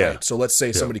stress. Right? Yeah. So let's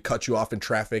say somebody cut you off in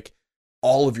traffic,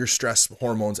 all of your stress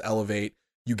hormones elevate.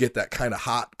 You get that kind of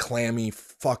hot, clammy,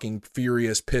 fucking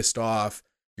furious, pissed off.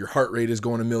 Your heart rate is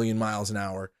going a million miles an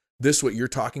hour. This what you're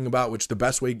talking about, which the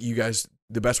best way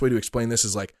to explain this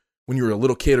is like when you were a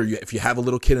little kid, or if you have a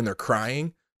little kid and they're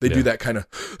crying, they do that kind of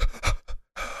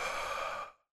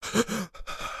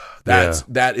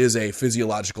that is a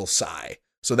physiological sigh.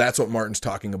 So that's what Martin's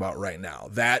talking about right now.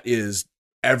 That is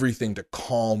everything to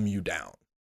calm you down.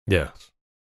 Yeah.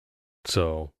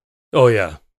 So,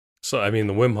 So, I mean,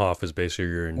 the Wim Hof is basically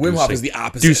Wim Hof is the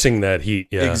opposite. Inducing that heat,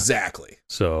 yeah. Exactly.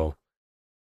 So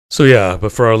yeah,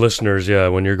 but for our listeners,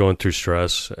 when you're going through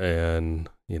stress, and,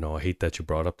 I hate that you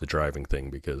brought up the driving thing,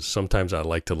 because sometimes I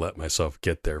like to let myself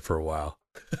get there for a while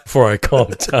before I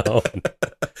calm down.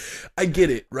 I get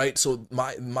it, right? So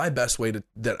my best way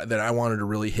that I wanted to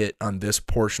really hit on this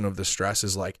portion of the stress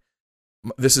is like,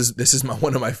 this is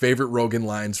one of my favorite Rogan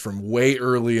lines from way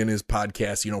early in his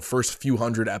podcast, first few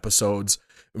hundred episodes,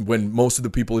 when most of the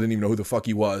people didn't even know who the fuck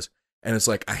he was. And it's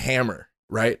like a hammer,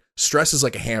 right? Stress is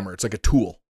like a hammer. It's like a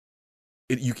tool.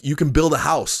 You can build a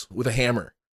house with a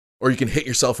hammer, or you can hit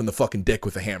yourself in the fucking dick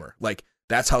with a hammer. Like,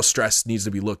 that's how stress needs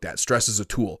to be looked at. Stress is a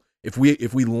tool. If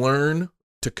we learn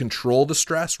to control the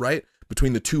stress, right?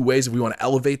 Between the 2 ways, if we want to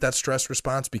elevate that stress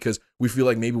response because we feel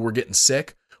like maybe we're getting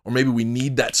sick, or maybe we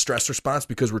need that stress response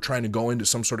because we're trying to go into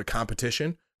some sort of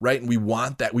competition, right? And we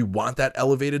want that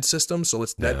elevated system. So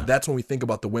that's when we think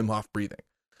about the Wim Hof breathing.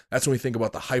 That's when we think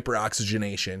about the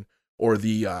hyperoxygenation or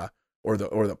the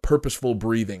purposeful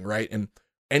breathing, right? And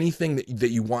anything that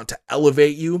you want to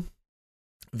elevate you,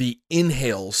 the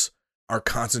inhales are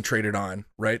concentrated on,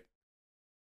 right?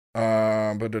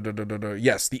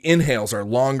 Yes, the inhales are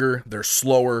longer, they're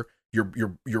slower.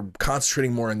 You're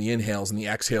concentrating more on the inhales, and the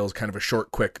exhale is kind of a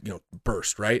short, quick,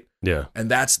 burst, right? Yeah. And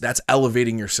that's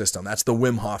elevating your system. That's the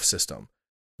Wim Hof system.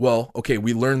 Well, okay,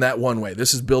 we learned that one way.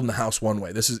 This is building the house one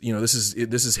way. This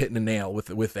is hitting a nail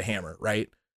with the hammer, right?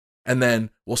 And then,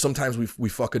 well, sometimes we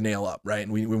fuck a nail up, right?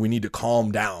 And we need to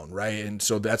calm down, right? And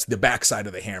so that's the backside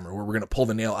of the hammer, where we're going to pull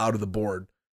the nail out of the board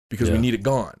because we need it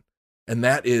gone. And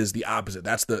that is the opposite.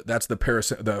 That's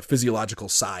the physiological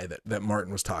sigh that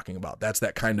Martin was talking about. That's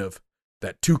that kind of,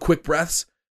 that 2 quick breaths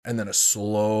and then a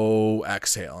slow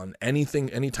exhale. And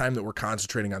anytime that we're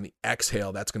concentrating on the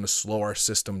exhale, that's going to slow our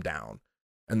system down.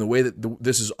 And the way that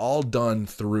this is all done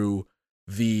through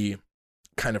the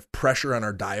kind of pressure on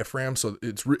our diaphragm. So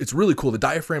it's really cool. The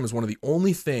diaphragm is one of the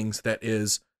only things that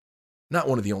is, not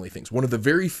one of the only things, one of the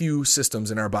very few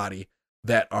systems in our body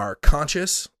that are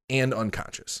conscious and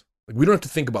unconscious. Like, we don't have to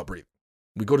think about breathing.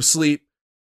 We go to sleep,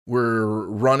 we're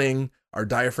running, our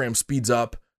diaphragm speeds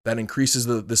up, that increases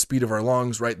the speed of our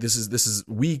lungs, right?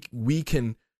 We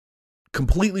can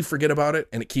completely forget about it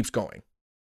and it keeps going.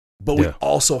 But we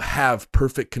also have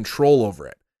perfect control over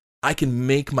it. I can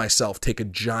make myself take a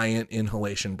giant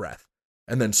inhalation breath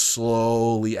and then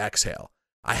slowly exhale.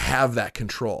 I have that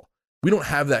control. We don't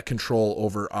have that control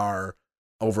over our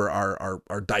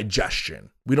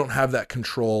digestion. We don't have that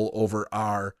control over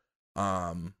our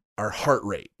heart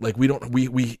rate. Like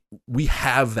we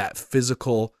have that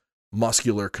physical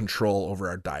muscular control over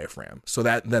our diaphragm. So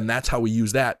that's how we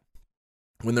use that.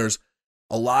 When there's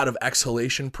a lot of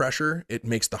exhalation pressure, it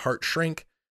makes the heart shrink.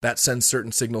 That sends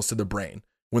certain signals to the brain.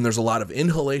 When there's a lot of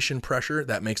inhalation pressure,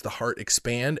 that makes the heart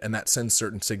expand, and that sends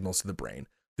certain signals to the brain.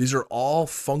 These are all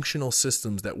functional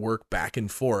systems that work back and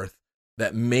forth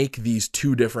that make these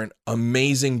two different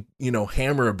amazing,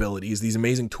 hammer abilities, these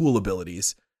amazing tool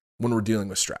abilities when we're dealing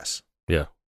with stress. Yeah.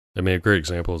 I mean, a great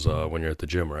example is when you're at the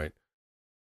gym, right?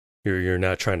 You're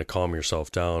not trying to calm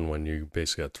yourself down when you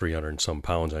basically got 300 and some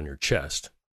pounds on your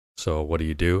chest. So what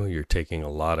do? You're taking a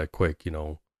lot of quick,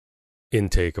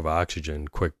 intake of oxygen,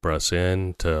 quick breaths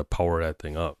in to power that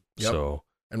thing up. Yep. So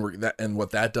and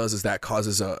what that does is that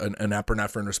causes an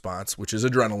epinephrine response, which is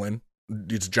adrenaline.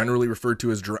 It's generally referred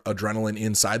to as adrenaline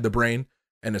inside the brain,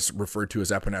 and it's referred to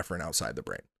as epinephrine outside the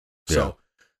brain. So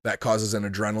that causes an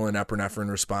adrenaline epinephrine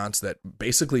response that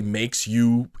basically makes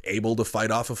you able to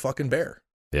fight off a fucking bear.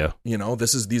 Yeah.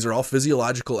 These are all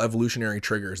physiological evolutionary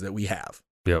triggers that we have.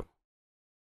 Yep.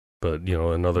 But,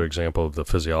 another example of the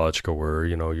physiological where,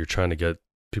 you're trying to get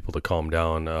people to calm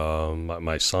down,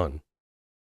 my son,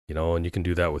 and you can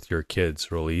do that with your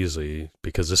kids real easily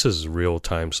because this is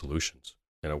real-time solutions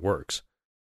and it works.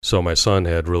 So my son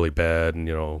had really bad,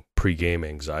 pre-game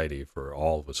anxiety for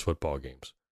all of his football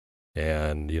games.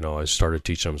 And, I started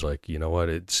teaching him, I was like, you know what,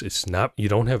 it's not, you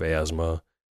don't have asthma.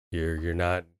 You're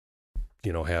not,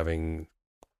 having,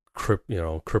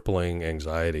 crippling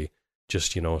anxiety.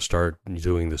 Just, start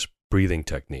doing this breathing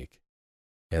technique.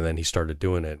 And then he started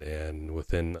doing it. And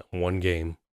within one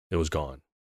game, it was gone.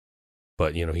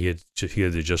 But, he had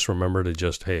to just remember to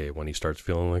just, hey, when he starts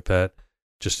feeling like that,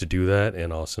 just to do that.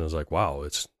 And all of a sudden it was like, wow,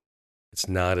 it's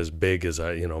not as big as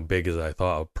I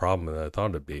thought, a problem that I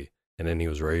thought it'd be. And then he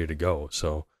was ready to go.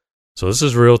 So this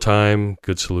is real time,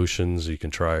 good solutions you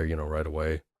can try, right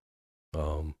away.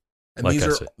 And like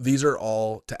these are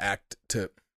all to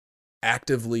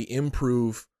actively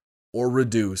improve or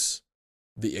reduce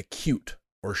the acute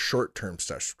or short-term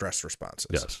stress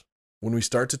responses. Yes. When we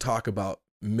start to talk about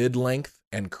mid-length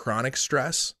and chronic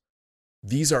stress,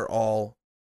 there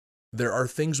are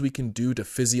things we can do to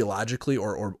physiologically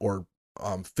or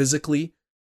physically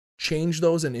change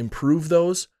those and improve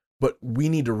those, but we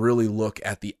need to really look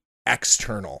at the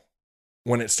external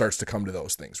when it starts to come to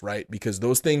those things, right? Because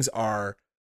those things are,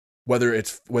 whether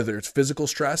it's physical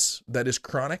stress that is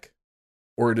chronic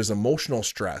or it is emotional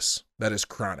stress that is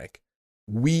chronic,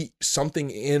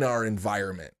 something in our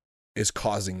environment is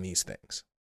causing these things.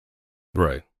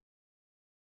 Right.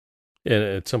 And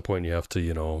at some point you have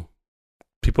to,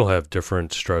 people have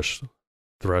different stress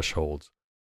thresholds,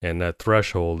 and that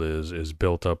threshold is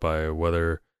built up by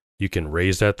whether you can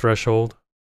raise that threshold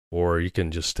or you can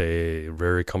just stay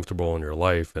very comfortable in your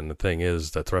life. And the thing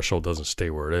is, that threshold doesn't stay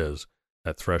where it is.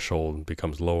 That threshold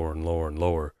becomes lower and lower and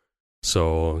lower.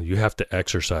 So you have to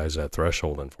exercise that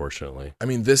threshold, unfortunately. I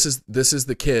mean, this is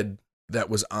the kid that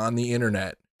was on the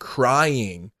internet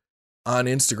crying on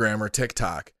Instagram or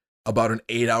TikTok about an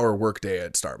 8-hour workday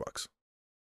at Starbucks.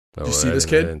 Did you see this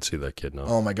kid? I didn't see that kid, no.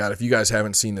 Oh my God. If you guys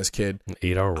haven't seen this kid. An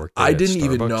 8-hour workday I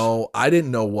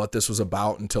didn't know what this was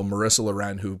about until Marissa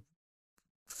Loren, who,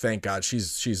 thank God,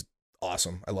 she's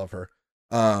awesome. I love her.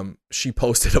 She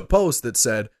posted a post that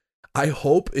said, I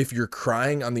hope if you're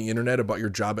crying on the internet about your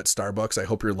job at Starbucks, I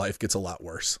hope your life gets a lot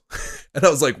worse. And I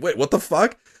was like, wait, what the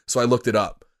fuck? So I looked it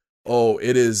up. Oh,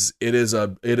 it is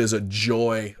a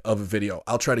joy of a video.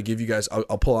 I'll try to give you guys,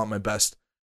 I'll pull out my best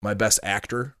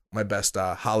actor, my best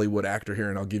Hollywood actor here,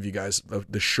 and I'll give you guys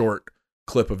the short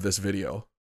clip of this video.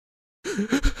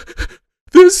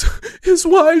 This is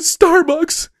why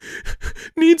Starbucks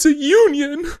needs a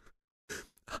union.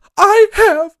 I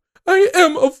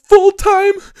am a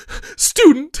full-time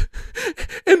student,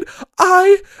 and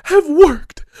I have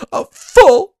worked a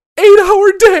full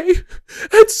 8-hour day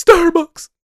at Starbucks.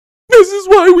 This is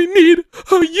why we need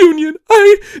a union.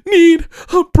 I need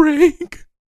a break.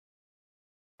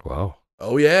 Wow.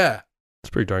 Oh, yeah. It's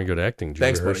pretty darn good acting. Did you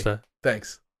Thanks, rehearse buddy. that?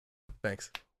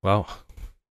 Thanks. Wow.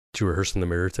 Did you rehearse in the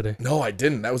mirror today? No, I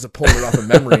didn't. That was pulling it off of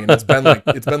memory, and it's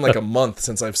been like a month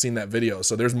since I've seen that video,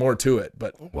 so there's more to it,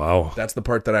 but wow, that's the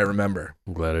part that I remember.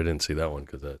 I'm glad I didn't see that one,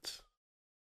 because that's...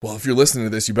 Well, if you're listening to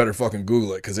this, you better fucking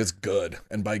Google it, because it's good,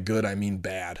 and by good, I mean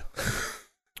bad.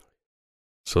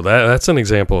 So that's an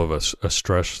example of a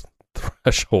stress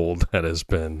threshold that has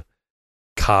been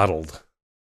coddled.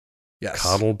 Yes.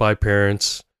 Coddled by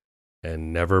parents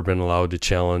and never been allowed to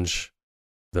challenge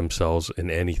themselves in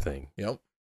anything. Yep.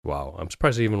 Wow. I'm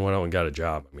surprised they even went out and got a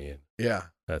job. I mean, Yeah.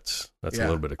 that's a Yeah.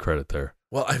 little bit of credit there.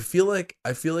 Well, I feel like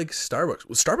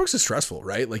Starbucks is stressful,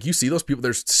 right? Like you see those people,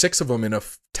 there's 6 of them in a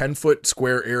 10-foot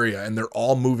square area and they're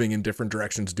all moving in different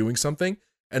directions doing something.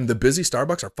 And the busy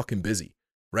Starbucks are fucking busy,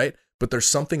 right? But there's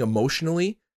something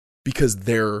emotionally because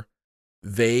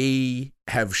they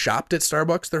have shopped at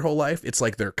Starbucks their whole life. It's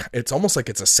like it's almost like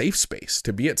it's a safe space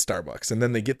to be at Starbucks. And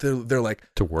then they're like,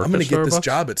 To work I'm going to at get this Starbucks?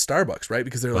 job at Starbucks, right?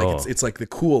 Because they're like, it's like the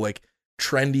cool, like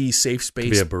trendy, safe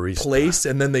space a barista. place.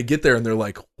 And then they get there and they're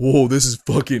like, whoa, this is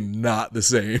fucking not the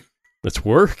same. It's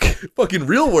work. Fucking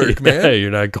real work, Yeah, man.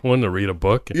 you're not going to read a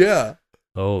book. Yeah.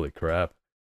 Holy crap.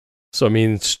 So, I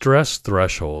mean, stress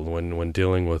threshold when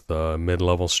dealing with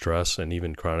mid-level stress and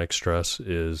even chronic stress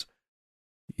is,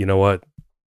 you know what?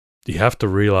 You have to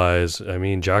realize, I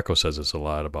mean, Jocko says this a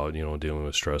lot about, dealing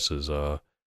with stress is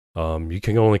you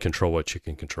can only control what you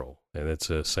can control. And it's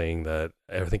a saying that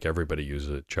I think everybody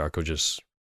uses it. Jocko just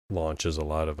launches a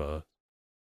lot of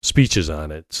speeches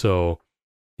on it. So,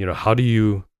 how do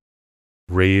you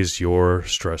raise your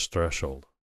stress threshold?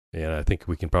 And I think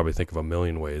we can probably think of a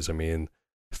million ways. I mean,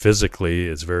 physically,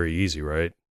 it's very easy,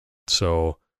 right?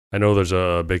 So I know there's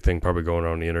a big thing probably going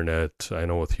on the internet. I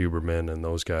know with Huberman and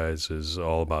those guys is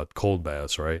all about cold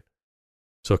baths, right?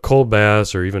 So cold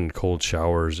baths or even cold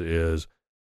showers is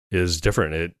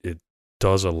different. It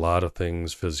does a lot of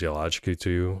things physiologically to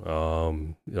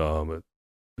you.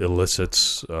 It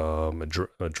elicits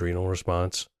adrenal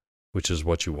response, which is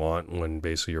what you want when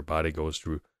basically your body goes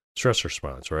through stress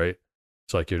response, right?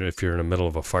 It's like if you're in the middle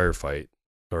of a firefight,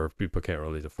 or if people can't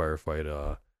relate to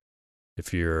firefight,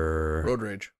 if you're... Road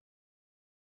rage.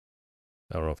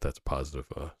 I don't know if that's a positive.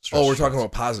 Oh, Stress we're response. talking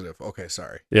about positive. Okay,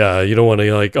 sorry. Yeah, you don't want to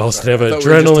all of a sudden have I an thought we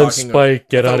were just adrenaline talking spike,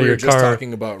 get out of your just car,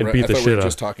 talking about and beat the I thought we shit were out.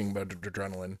 just talking about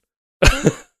adrenaline.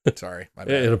 Sorry, my in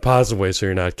bad. a positive way, so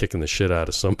you're not kicking the shit out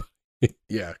of somebody.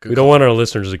 Yeah, good We don't call. want our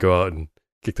listeners to go out and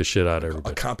kick the shit out of a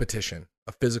everybody. competition,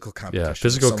 a physical competition. Yeah, of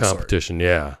physical some sort. competition,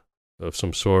 yeah, of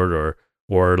some sort,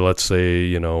 or let's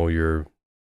say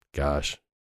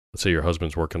let's say your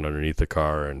husband's working underneath the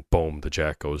car, and boom, the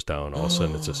jack goes down. All of a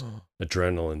sudden, it's this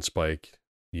adrenaline spike.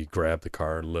 You grab the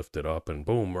car, lift it up, and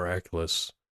boom,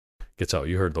 miraculous gets out.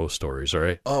 You heard those stories, all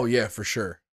right? Oh yeah, for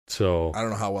sure. So I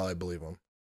don't know how well I believe them.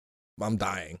 I'm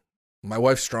dying. My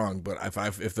wife's strong, but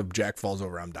if the jack falls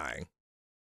over, I'm dying.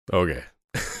 okay,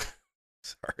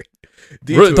 Sorry.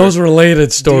 those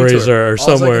related stories Detour. are All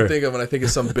I somewhere. can think of when I think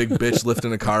of some big bitch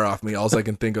lifting a car off me, all I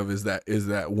can think of is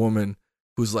that woman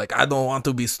who's like, I don't want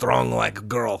to be strong like a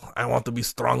girl. I want to be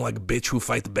strong like a bitch who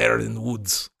fight bear in the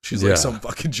woods. She's Yeah. like some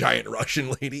fucking giant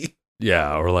Russian lady.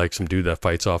 Yeah, or like some dude that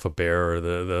fights off a bear, or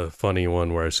the funny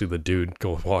one where I see the dude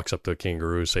walks up to a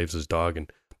kangaroo, saves his dog,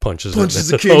 and punches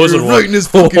Punches it the in nose kangaroo and right in his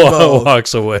fucking mouth.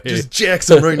 walks away. Just jacks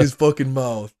him right in his fucking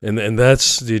mouth. And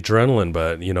that's the adrenaline.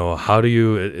 But how do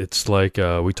you? It's like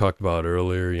we talked about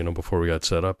earlier. Before we got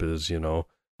set up, is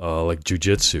like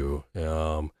jujitsu.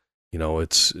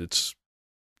 It's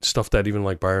stuff that even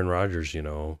like Byron Rogers,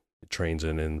 trains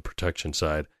in the protection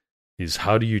side. Is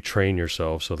how do you train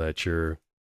yourself so that you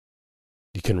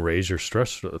can raise your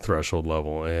stress threshold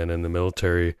level? And in the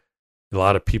military, a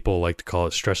lot of people like to call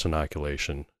it stress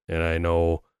inoculation. And I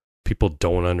know people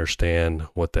don't understand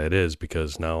what that is,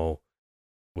 because now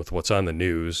with what's on the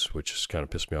news, which has kind of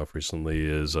pissed me off recently,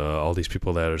 is all these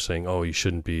people that are saying, oh, you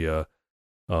shouldn't be,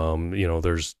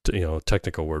 there's,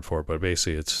 technical word for it, but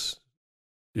basically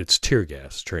it's tear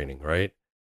gas training, right?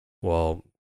 Well,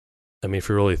 I mean, if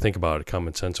you really think about it,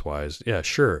 common sense wise, yeah,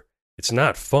 sure. It's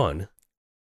not fun,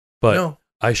 but No.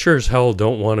 I sure as hell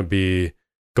don't want to be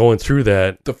going through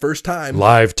that The first time.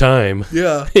 live time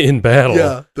Yeah. in battle.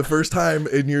 Yeah, the first time,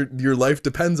 and your life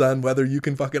depends on whether you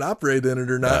can fucking operate in it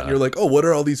or not. Yeah. And you're like, oh, what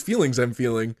are all these feelings I'm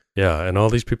feeling? Yeah, and all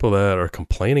these people that are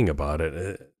complaining about it,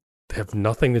 they have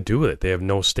nothing to do with it. They have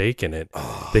no stake in it.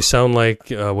 They sound like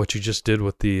what you just did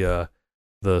with the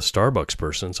Starbucks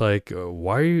person. It's like,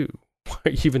 why are you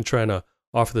even trying to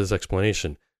offer this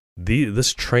explanation?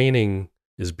 This training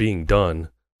is being done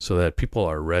so that people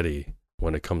are ready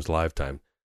when it comes live time.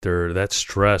 That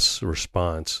stress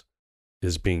response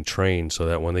is being trained so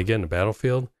that when they get in the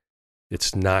battlefield,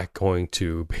 it's not going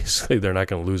to, basically, they're not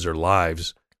going to lose their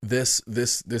lives. This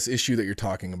issue that you're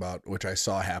talking about, which I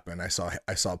saw happen, I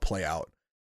saw play out.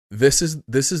 This is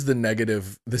the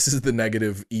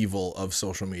negative evil of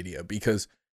social media, because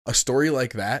a story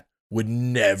like that would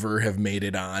never have made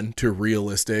it on to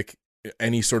realistic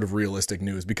any sort of realistic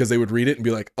news because they would read it and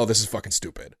be like, "Oh, this is fucking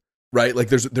stupid," right? Like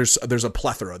there's a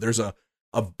plethora, there's a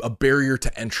barrier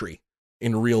to entry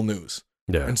in real news,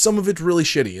 Yeah. and some of it's really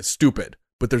shitty, it's stupid,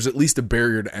 but there's at least a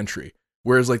barrier to entry.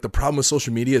 Whereas like the problem with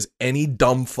social media is any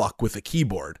dumb fuck with a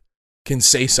keyboard can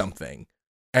say something,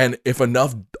 and if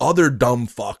enough other dumb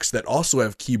fucks that also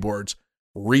have keyboards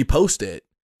repost it,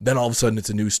 then all of a sudden it's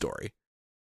a news story.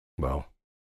 Well,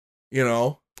 You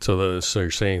know? so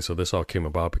you're saying this all came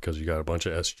about because you got a bunch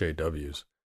of SJWs.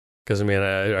 Because I mean,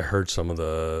 I heard some of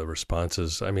the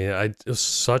responses. I mean, it was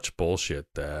such bullshit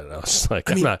that I was like,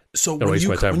 I'm not so gonna waste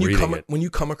my time reading it. when you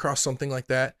come across something like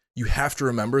that, you have to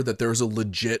remember that there's a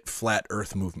legit flat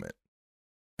Earth movement.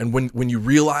 And when you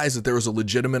realize that there was a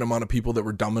legitimate amount of people that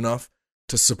were dumb enough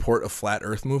to support a flat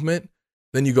Earth movement,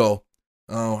 then you go,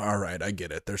 oh, all right, I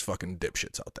get it. There's fucking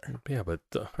dipshits out there. Yeah, but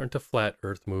aren't the flat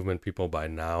Earth movement people by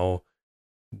now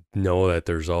know that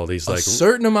there's all these like a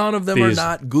certain amount of them are these-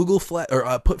 not. Google flat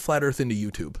or put flat Earth into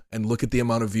YouTube and look at the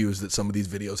amount of views that some of these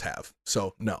videos have.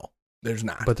 So no, there's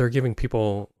not. But they're giving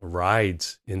people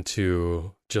rides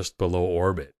into just below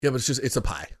orbit. Yeah, but it's a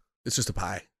pie. It's just a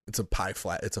pie. It's a pie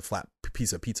flat. It's a flat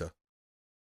piece of pizza.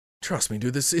 Trust me,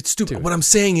 dude. It's stupid. Dude. What I'm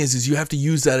saying is you have to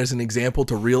use that as an example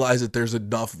to realize that there's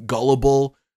enough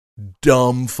gullible,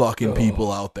 dumb fucking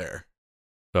people out there.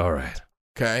 All right.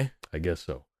 Okay. I guess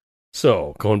so.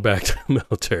 So going back to the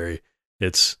military,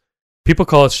 it's people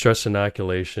call it stress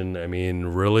inoculation. I mean,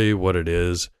 really what it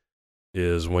is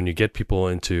when you get people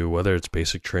into whether it's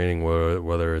basic training,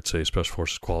 whether it's a special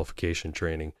forces qualification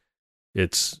training,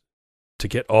 it's to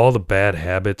get all the bad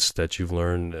habits that you've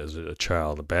learned as a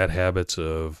child, the bad habits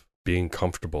of being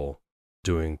comfortable,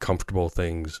 doing comfortable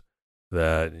things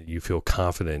that you feel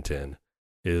confident in,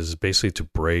 is basically to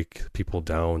break people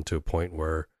down to a point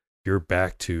where you're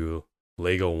back to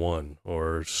Lego 1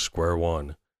 or square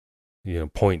one,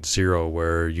 point 0,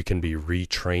 where you can be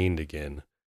retrained again.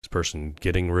 This person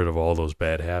getting rid of all those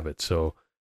bad habits. So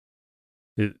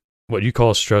what you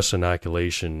call stress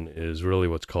inoculation is really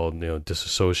what's called,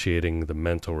 disassociating the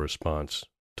mental response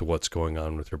to what's going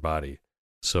on with your body.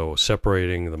 So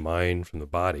separating the mind from the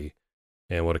body.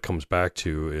 And what it comes back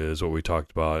to is what we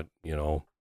talked about,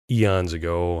 eons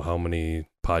ago, how many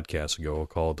podcasts ago,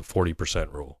 called the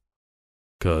 40% rule.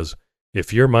 Because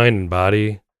if your mind and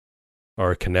body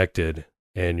are connected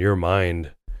and your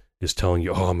mind is telling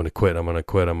you, oh, I'm going to quit, I'm going to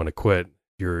quit, I'm going to quit,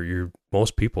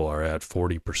 most people are at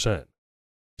 40%.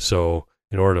 So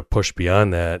in order to push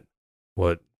beyond that,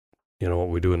 what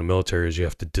we do in the military is you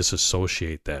have to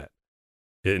disassociate that.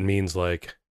 It means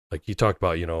like you talked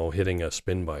about, hitting a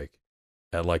spin bike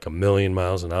at like 1,000,000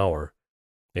 miles an hour.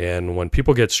 And when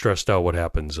people get stressed out, what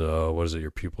happens? What is it?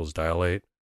 Your pupils dilate?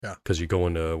 Yeah. Because you go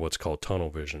into what's called tunnel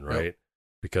vision, right? Yep.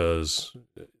 Because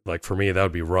like for me, that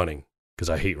would be running, because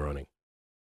I hate running.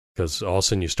 Because all of a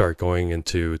sudden you start going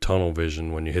into tunnel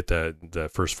vision when you hit that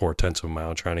first 0.4 of a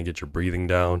mile, trying to get your breathing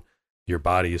down. Your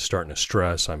body is starting to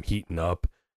stress. I'm heating up,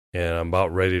 and I'm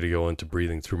about ready to go into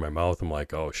breathing through my mouth. I'm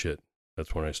like, oh shit.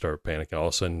 That's when I start panicking. All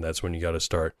of a sudden, that's when you got to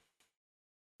start.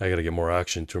 I got to get more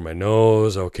oxygen through my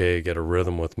nose. Okay, get a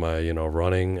rhythm with my,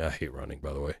 running. I hate running,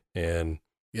 by the way. And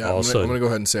Yeah, all I'm of a sudden, going to go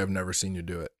ahead and say I've never seen you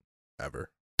do it. Ever.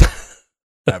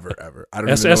 Ever. I don't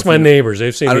ask even know if my you know- neighbors.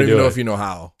 They've seen I me don't do even know it. if you know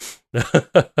how.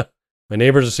 My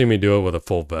neighbors have seen me do it with a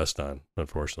full vest on,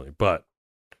 unfortunately. But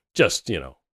just,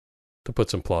 to put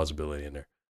some plausibility in there.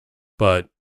 But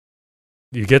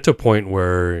you get to a point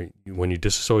where when you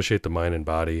disassociate the mind and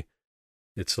body,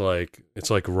 it's like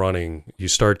running. You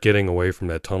start getting away from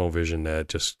that tunnel vision that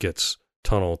just gets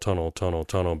tunnel,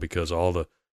 because all the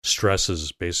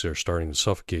stresses basically are starting to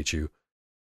suffocate you.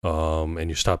 And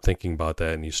you stop thinking about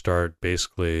that, and you start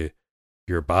basically,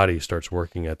 your body starts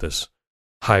working at this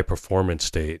high performance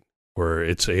state where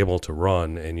it's able to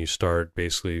run, and you start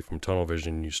basically from tunnel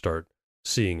vision, you start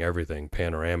seeing everything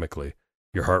panoramically.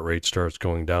 Your heart rate starts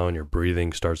going down, your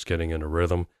breathing starts getting in a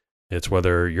rhythm. It's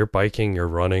whether you're biking, you're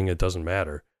running, it doesn't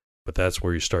matter. But that's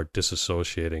where you start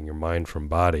disassociating your mind from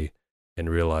body and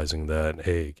realizing that,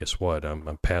 hey, guess what?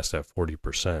 I'm past that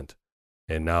 40%.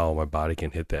 And now my body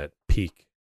can hit that peak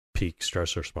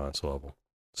stress response level.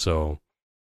 So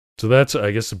that's,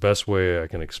 I guess, the best way I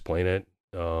can explain it.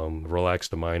 Relax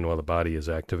the mind while the body is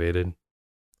activated.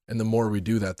 And the more we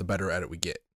do that, the better at it we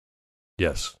get.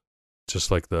 Yes.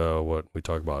 Just like what we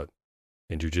talk about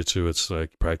in jiu-jitsu, it's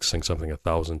like practicing something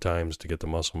 1,000 times to get the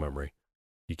muscle memory.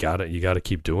 You gotta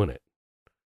keep doing it.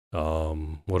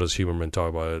 What does Huberman talk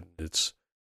about? It's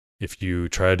if you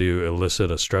try to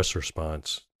elicit a stress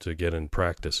response to get in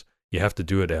practice, you have to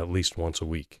do it at least once a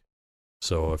week.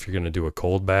 So if you're going to do a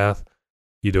cold bath,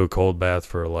 you do a cold bath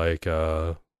for like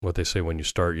what they say when you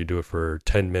start, you do it for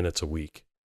 10 minutes a week.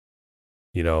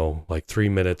 You know, like 3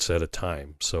 minutes at a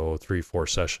time. So 3-4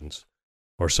 sessions.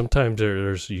 Or sometimes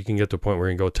you can get to a point where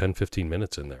you can go 10, 15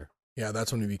 minutes in there. Yeah,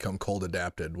 that's when you become cold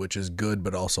adapted, which is good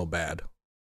but also bad.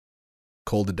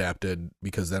 Cold adapted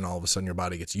because then all of a sudden your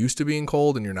body gets used to being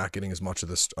cold and you're not getting as much of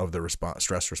the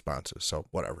stress responses. So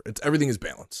whatever. Everything is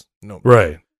balanced. No,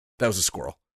 Right. That was a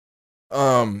squirrel.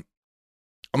 I'm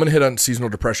going to hit on seasonal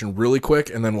depression really quick,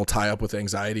 and then we'll tie up with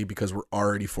anxiety because we're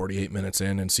already 48 minutes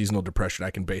in, and seasonal depression I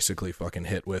can basically fucking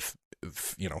hit with,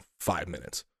 5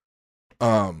 minutes.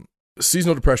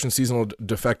 Seasonal depression, seasonal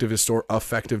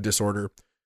affective disorder,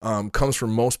 comes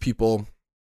from most people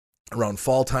around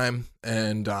fall time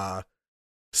and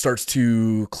starts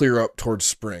to clear up towards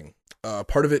spring.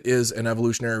 Part of it is an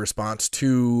evolutionary response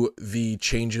to the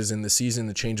changes in the season,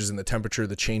 the changes in the temperature,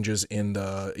 the changes in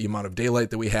the amount of daylight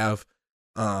that we have.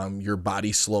 Your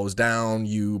body slows down,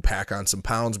 you pack on some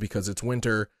pounds because it's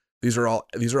winter. These are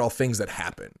all things that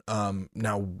happen.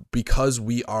 Now, because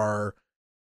we are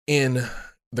in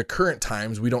the current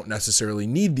times, we don't necessarily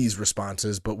need these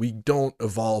responses, but we don't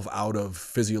evolve out of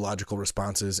physiological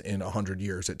responses in 100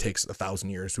 years. It takes 1,000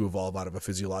 years to evolve out of a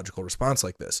physiological response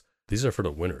like this. These are for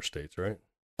the winter states, right?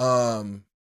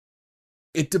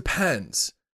 It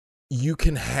depends. You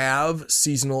can have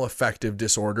seasonal affective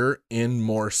disorder in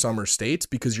more summer states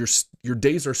because your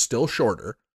days are still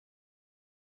shorter.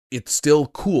 It still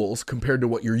cools compared to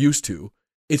what you're used to.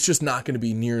 It's just not going to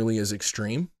be nearly as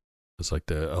extreme. It's like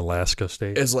the Alaska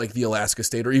state? As like the Alaska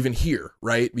state or even here,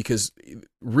 right? Because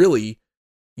really,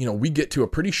 we get to a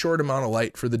pretty short amount of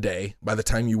light for the day. By the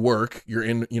time you work, you're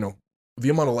in, the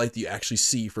amount of light that you actually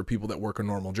see for people that work a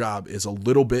normal job is a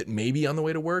little bit maybe on the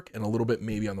way to work and a little bit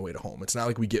maybe on the way to home. It's not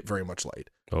like we get very much light.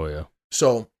 Oh, yeah.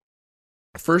 So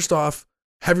first off,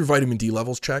 have your vitamin D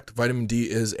levels checked. Vitamin D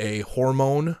is a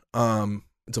hormone.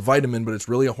 It's a vitamin, but it's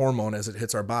really a hormone as it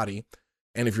hits our body.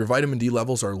 And if your vitamin D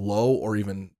levels are low or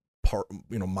even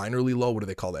minorly low, what do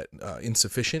they call that?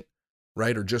 Insufficient,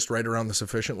 right? Or just right around the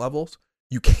sufficient levels.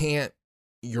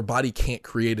 Your body can't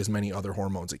create as many other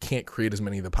hormones. It can't create as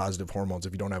many of the positive hormones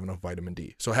if you don't have enough vitamin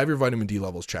D. So have your vitamin D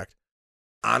levels checked.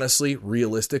 Honestly,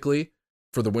 realistically,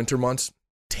 for the winter months,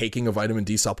 taking a vitamin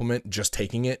D supplement, just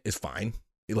taking it is fine.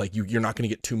 Like you're not going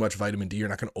to get too much vitamin D. You're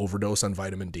not going to overdose on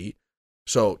vitamin D.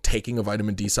 So taking a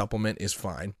vitamin D supplement is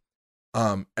fine.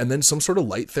 And then some sort of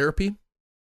light therapy,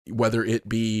 whether it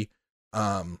be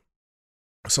some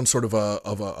sort of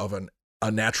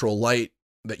a natural light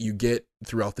that you get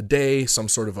throughout the day, some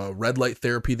sort of a red light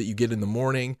therapy that you get in the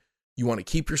morning. You want to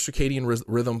keep your circadian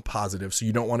rhythm positive. So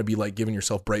you don't want to be like giving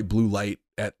yourself bright blue light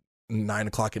at 9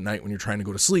 o'clock at night when you're trying to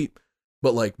go to sleep,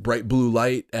 but like bright blue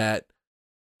light at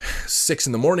 6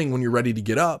 in the morning when you're ready to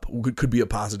get up could be a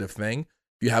positive thing.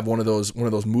 If you have one of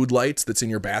those mood lights that's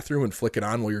in your bathroom and flick it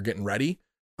on while you're getting ready,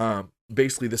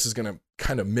 basically this is going to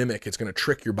kind of mimic, it's going to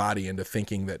trick your body into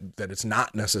thinking that it's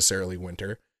not necessarily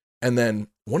winter. And then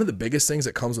one of the biggest things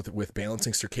that comes with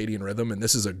balancing circadian rhythm, and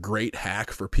this is a great hack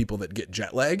for people that get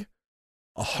jet lag,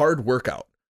 a hard workout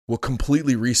will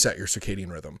completely reset your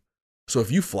circadian rhythm. So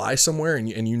if you fly somewhere and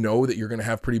you know that you're going to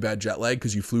have pretty bad jet lag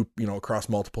because you flew, across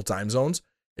multiple time zones,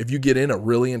 if you get in a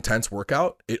really intense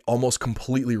workout, it almost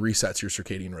completely resets your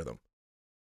circadian rhythm.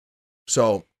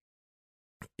 So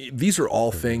these are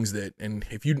all things that, and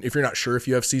if you're not sure if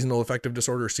you have seasonal affective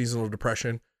disorder or seasonal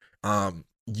depression,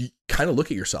 you kind of look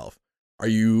at yourself. Are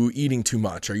you eating too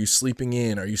much? Are you sleeping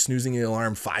in? Are you snoozing the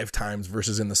alarm 5 times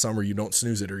versus in the summer you don't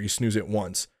snooze it or you snooze it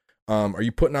once? Are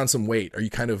you putting on some weight? Are you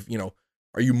kind of,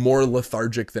 are you more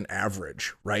lethargic than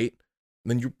average, right?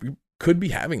 Then you could be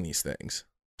having these things.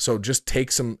 So just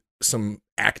take some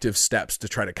active steps to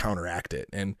try to counteract it.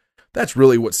 And that's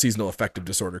really what seasonal affective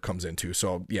disorder comes into.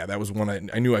 So yeah, that was one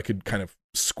I knew I could kind of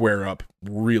square up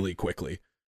really quickly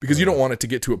because you don't want it to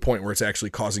get to a point where it's actually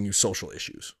causing you social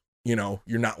issues. You're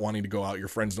not wanting to go out. Your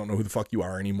friends don't know who the fuck you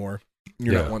are anymore.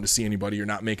 You're not wanting to see anybody. You're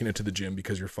not making it to the gym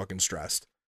because you're fucking stressed.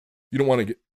 You don't want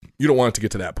it to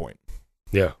get to that point.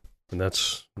 Yeah. And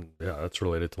that's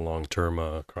related to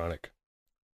long-term chronic.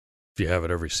 If you have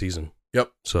it every season.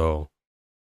 Yep. So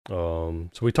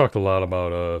we talked a lot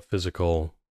about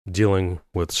physical dealing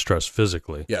with stress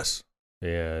physically. Yes.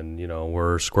 And,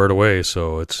 we're squared away.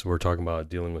 So we're talking about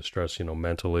dealing with stress,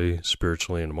 mentally,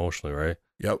 spiritually, and emotionally, right?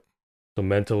 Yep. So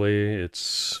mentally,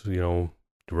 it's, real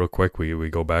quick, we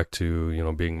go back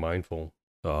to, being mindful.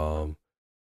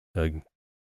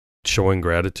 Showing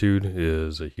gratitude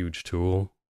is a huge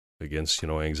tool against,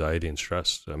 anxiety and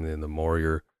stress. I mean, the more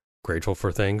you're grateful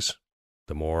for things,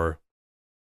 the more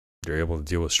you're able to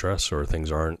deal with stress or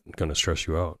things aren't going to stress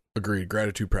you out. Agreed.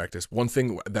 Gratitude practice. One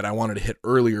thing that I wanted to hit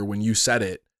earlier when you said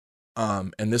it,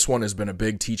 and this one has been a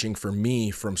big teaching for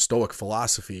me from Stoic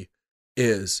philosophy,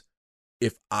 is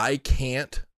if I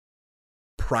can't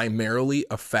primarily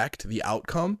affect the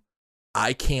outcome,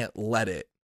 I can't let it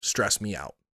stress me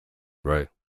out. Right.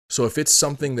 So if it's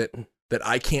something that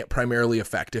I can't primarily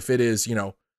affect, if it is,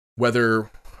 whether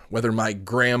my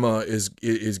grandma is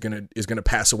gonna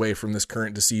pass away from this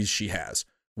current disease she has,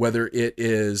 whether it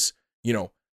is,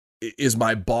 is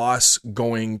my boss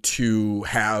going to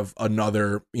have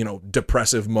another,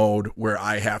 depressive mode where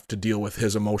I have to deal with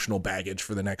his emotional baggage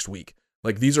for the next week.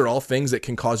 Like, these are all things that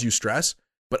can cause you stress,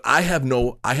 but I have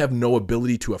no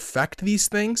ability to affect these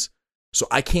things, so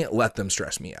I can't let them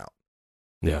stress me out.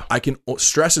 Yeah.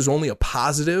 Stress is only a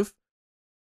positive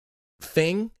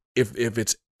thing if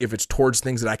it's towards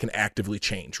things that I can actively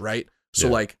change, right? So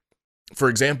like, for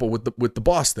example, with the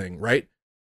boss thing, right?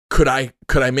 Could I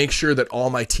make sure that all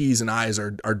my T's and I's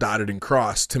are dotted and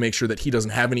crossed to make sure that he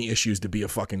doesn't have any issues to be a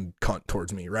fucking cunt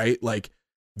towards me, right? Like,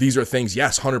 these are things,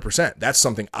 yes, 100%. That's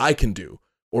something I can do.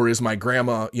 Or is my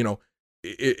grandma, do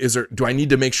I need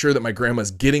to make sure that my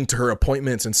grandma's getting to her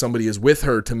appointments and somebody is with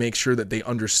her to make sure that they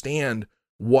understand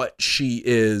what she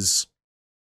is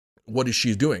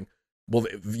doing? Well,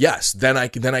 yes, then I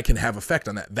can have effect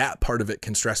on that. That part of it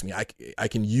can stress me. I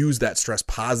can use that stress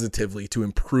positively to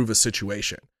improve a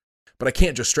situation. But I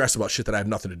can't just stress about shit that I have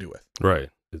nothing to do with.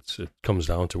 Right. It comes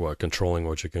down to controlling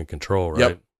what you can control, right?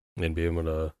 Yep. And be able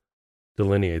to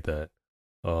delineate that.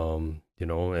 And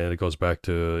it goes back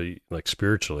to like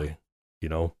spiritually,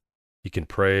 you can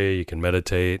pray, you can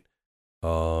meditate.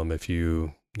 If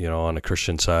you on a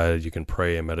Christian side, you can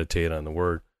pray and meditate on the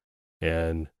word.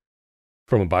 And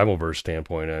from a Bible verse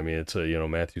standpoint, I mean, it's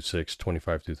Matthew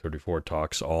 6:25-34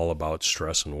 talks all about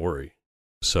stress and worry.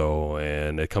 So,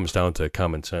 and it comes down to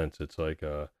common sense. It's like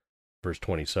verse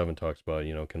 27 talks about,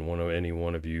 can any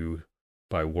one of you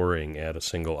by worrying add a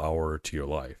single hour to your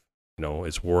life?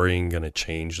 Is worrying going to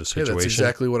change the situation? Yeah, that's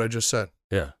exactly what I just said.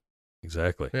 Yeah,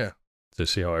 exactly. Yeah. To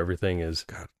see how everything is,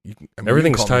 God,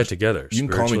 everything's tied together. You can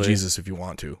call me Jesus if you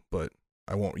want to, but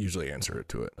I won't usually answer it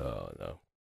to it. Oh, no.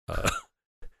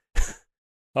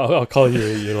 I'll call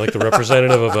you, like the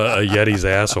representative of a Yeti's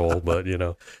asshole, but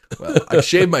Well, I've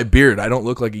shaved my beard. I don't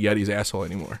look like a Yeti's asshole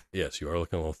anymore. Yes, you are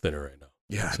looking a little thinner right now.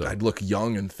 Yeah, so. I'd look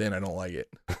young and thin. I don't like it.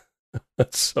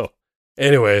 So,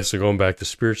 anyway, going back to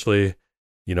spiritually,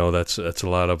 that's a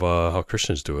lot of how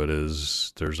Christians do it.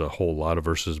 Is there's a whole lot of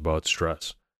verses about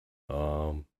stress,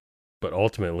 but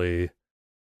ultimately,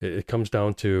 it comes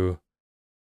down to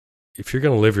if you're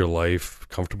going to live your life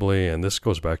comfortably, and this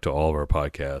goes back to all of our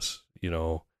podcasts.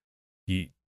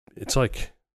 It's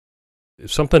like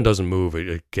if something doesn't move,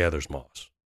 it gathers moss,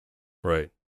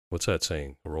 right? What's that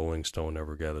saying? A rolling stone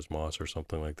never gathers moss, or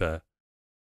something like that.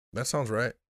 That sounds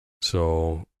right.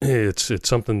 So it's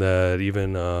something that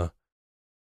even,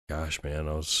 gosh, man,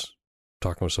 I was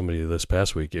talking with somebody this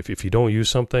past week. If you don't use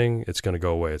something, it's going to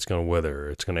go away. It's going to wither.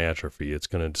 It's going to atrophy. It's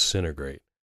going to disintegrate.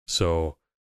 So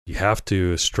you have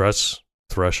to stress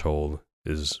threshold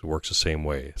works the same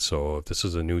way. So if this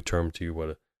is a new term to you, what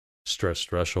a stress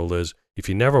threshold is, if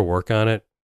you never work on it,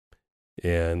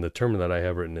 and the term that I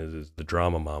have written is the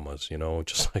drama mamas,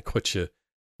 just like what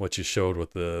you showed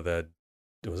with that,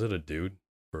 was it a dude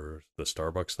for the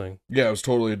Starbucks thing? Yeah, it was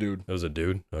totally a dude. It was a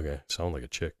dude? Okay. Sound like a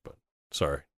chick, but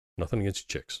sorry. Nothing against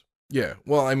chicks. Yeah.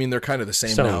 Well, I mean, they're kind of the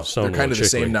same now. They're kind of the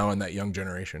same now in that young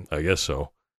generation. I guess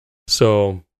so.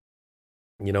 So,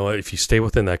 if you stay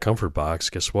within that comfort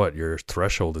box, guess what? Your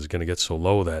threshold is going to get so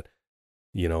low that,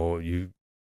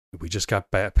 we just got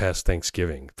past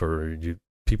Thanksgiving for you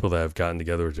people that have gotten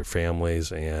together with their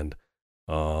families, and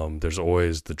there's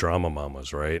always the drama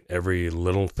mamas, right? Every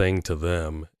little thing to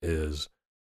them is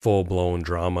full-blown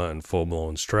drama and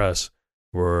full-blown stress,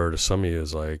 where to some of you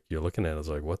is like, you're looking at it, it's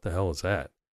like, what the hell is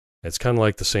that? It's kind of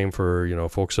like the same for,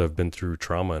 folks that have been through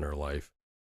trauma in their life.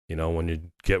 When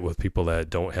you get with people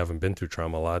that haven't been through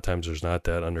trauma, a lot of times there's not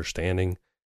that understanding,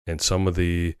 and some of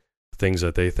the things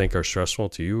that they think are stressful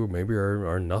to you maybe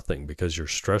are nothing, because your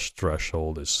stress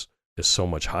threshold is so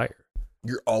much higher.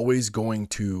 You're always going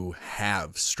to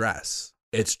have stress.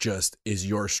 It's just, is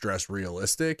your stress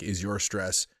realistic? Is your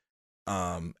stress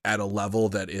at a level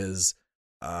that is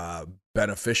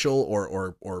beneficial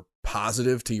or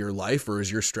positive to your life, or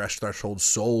is your stress threshold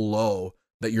so low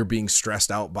that you're being stressed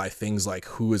out by things like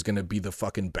who is going to be the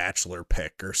fucking bachelor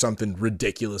pick or something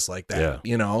ridiculous like that?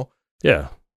 Yeah. Yeah.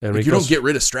 And like, you don't get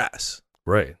rid of stress.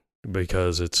 Right.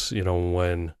 Because it's,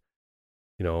 when,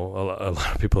 a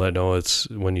lot of people that know, it's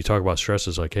when you talk about stress,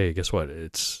 it's like, hey, guess what?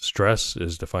 Stress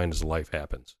is defined as life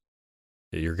happens.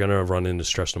 You're going to run into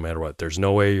stress no matter what. There's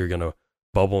no way you're going to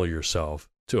bubble yourself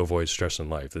to avoid stress in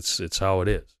life. It's how it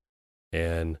is.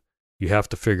 And you have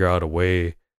to figure out a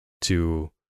way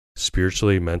to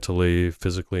spiritually, mentally,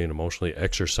 physically, and emotionally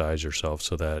exercise yourself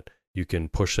so that you can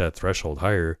push that threshold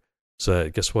higher. So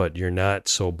that, guess what? You're not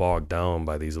so bogged down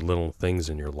by these little things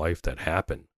in your life that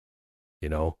happen. You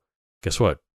know, guess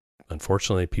what?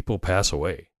 Unfortunately, people pass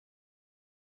away.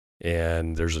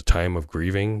 And there's a time of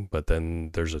grieving, but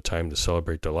then there's a time to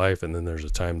celebrate their life, and then there's a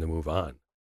time to move on.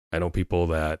 I know people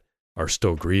that are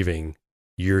still grieving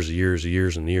years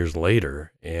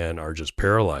later and are just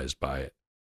paralyzed by it,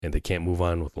 and they can't move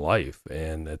on with life.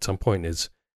 And at some point,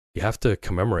 you have to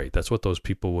commemorate. That's what those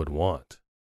people would want.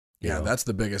 Yeah, know? that's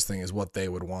the biggest thing, is what they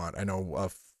would want. I know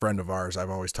a friend of ours, I've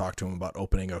always talked to him about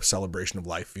opening a celebration of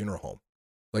life funeral home.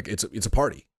 Like, it's a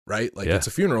party, right? Like, it's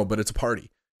a funeral, but it's a party.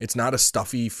 It's not a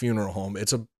stuffy funeral home.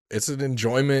 It's an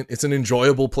enjoyment. It's an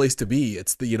enjoyable place to be.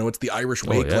 It's the Irish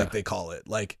wake, like they call it.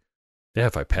 Like, yeah,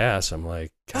 if I pass, I'm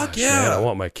like, gosh, yeah, man, I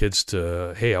want my kids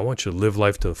to, hey, I want you to live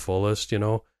life to the fullest, you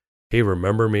know? Hey,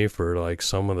 remember me for like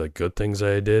some of the good things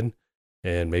I did,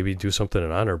 and maybe do something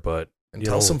in honor, but and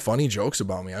tell some funny jokes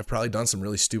about me. I've probably done some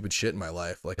really stupid shit in my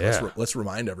life. Like, let's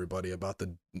remind everybody about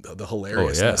the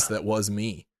hilariousness that was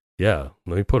me. Yeah,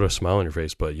 let me put a smile on your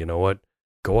face, but you know what?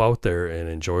 Go out there and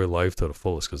enjoy life to the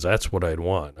fullest, because that's what I'd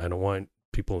want. I don't want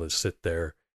people to sit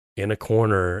there in a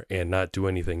corner and not do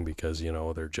anything because, you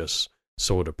know, they're just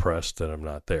so depressed that I'm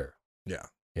not there. Yeah.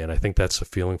 And I think that's the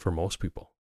feeling for most people.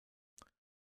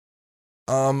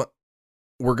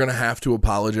 We're going to have to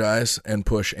apologize and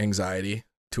push anxiety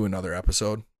to another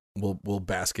episode. We'll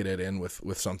basket it in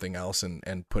with something else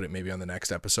and put it maybe on the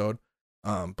next episode.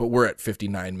 But we're at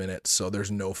 59 minutes, so there's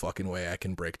no fucking way I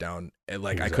can break down.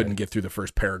 Like, anxiety. I couldn't get through the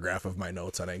first paragraph of my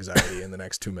notes on anxiety in the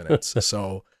next 2 minutes.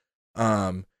 So,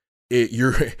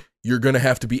 you're gonna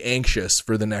have to be anxious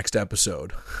for the next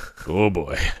episode. Oh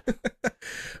boy,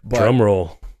 drum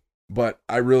roll. But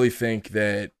I really think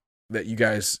that you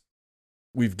guys,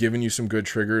 we've given you some good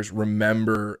triggers.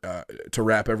 Remember, to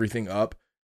wrap everything up,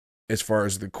 as far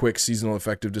as the quick seasonal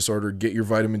affective disorder, get your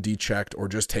vitamin D checked, or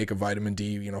just take a vitamin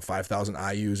D, 5,000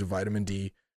 IUs of vitamin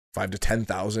D, 5 to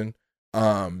 10,000.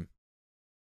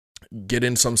 Get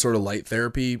in some sort of light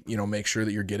therapy, make sure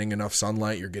that you're getting enough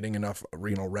sunlight, you're getting enough,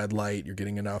 red light, you're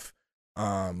getting enough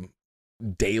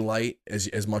daylight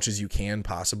as much as you can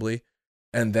possibly.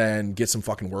 And then get some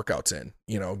fucking workouts in,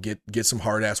 get some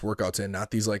hard ass workouts in,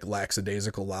 not these like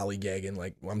lackadaisical lollygagging.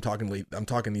 Like, I'm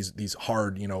talking these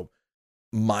hard,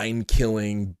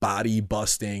 mind-killing,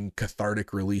 body-busting,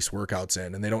 cathartic release workouts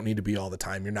in, and they don't need to be all the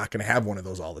time. You're not going to have one of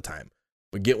those all the time,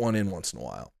 but get one in once in a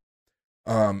while.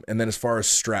 And then as far as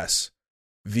stress,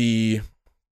 the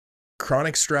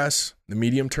chronic stress, the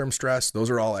medium-term stress, those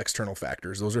are all external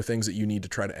factors. Those are things that you need to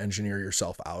try to engineer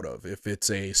yourself out of. If it's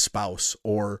a spouse,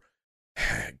 or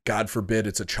God forbid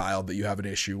it's a child that you have an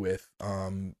issue with,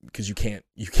 because you can't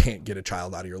get a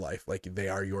child out of your life. Like, they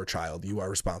are your child. You are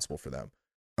responsible for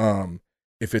them.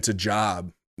 If it's a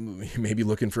job, maybe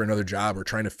looking for another job or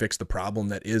trying to fix the problem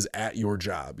that is at your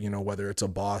job, whether it's a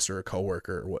boss or a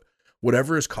coworker or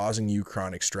whatever is causing you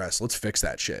chronic stress, let's fix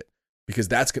that shit, because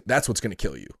that's what's going to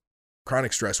kill you.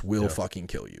 Chronic stress will fucking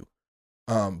kill you.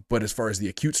 But as far as the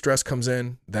acute stress comes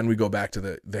in, then we go back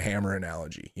to the hammer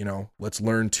analogy. Let's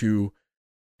learn to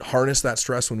harness that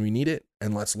stress when we need it,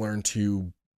 and let's learn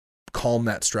to calm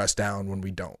that stress down when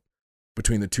we don't.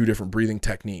 Between the two different breathing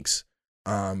techniques,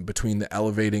 between the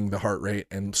elevating the heart rate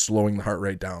and slowing the heart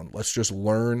rate down, let's just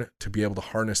learn to be able to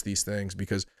harness these things,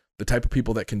 because the type of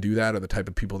people that can do that are the type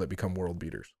of people that become world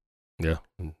beaters. Yeah.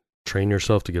 And train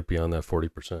yourself to get beyond that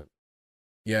 40%.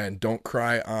 Yeah. And don't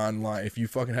cry online. If you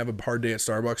fucking have a hard day at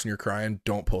Starbucks and you're crying,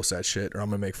 don't post that shit, or I'm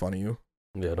going to make fun of you.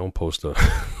 Yeah. Don't post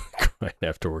crying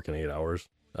after working 8 hours.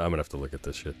 I'm going to have to look at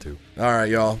this shit too. All right,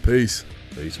 y'all. Peace.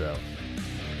 Peace out.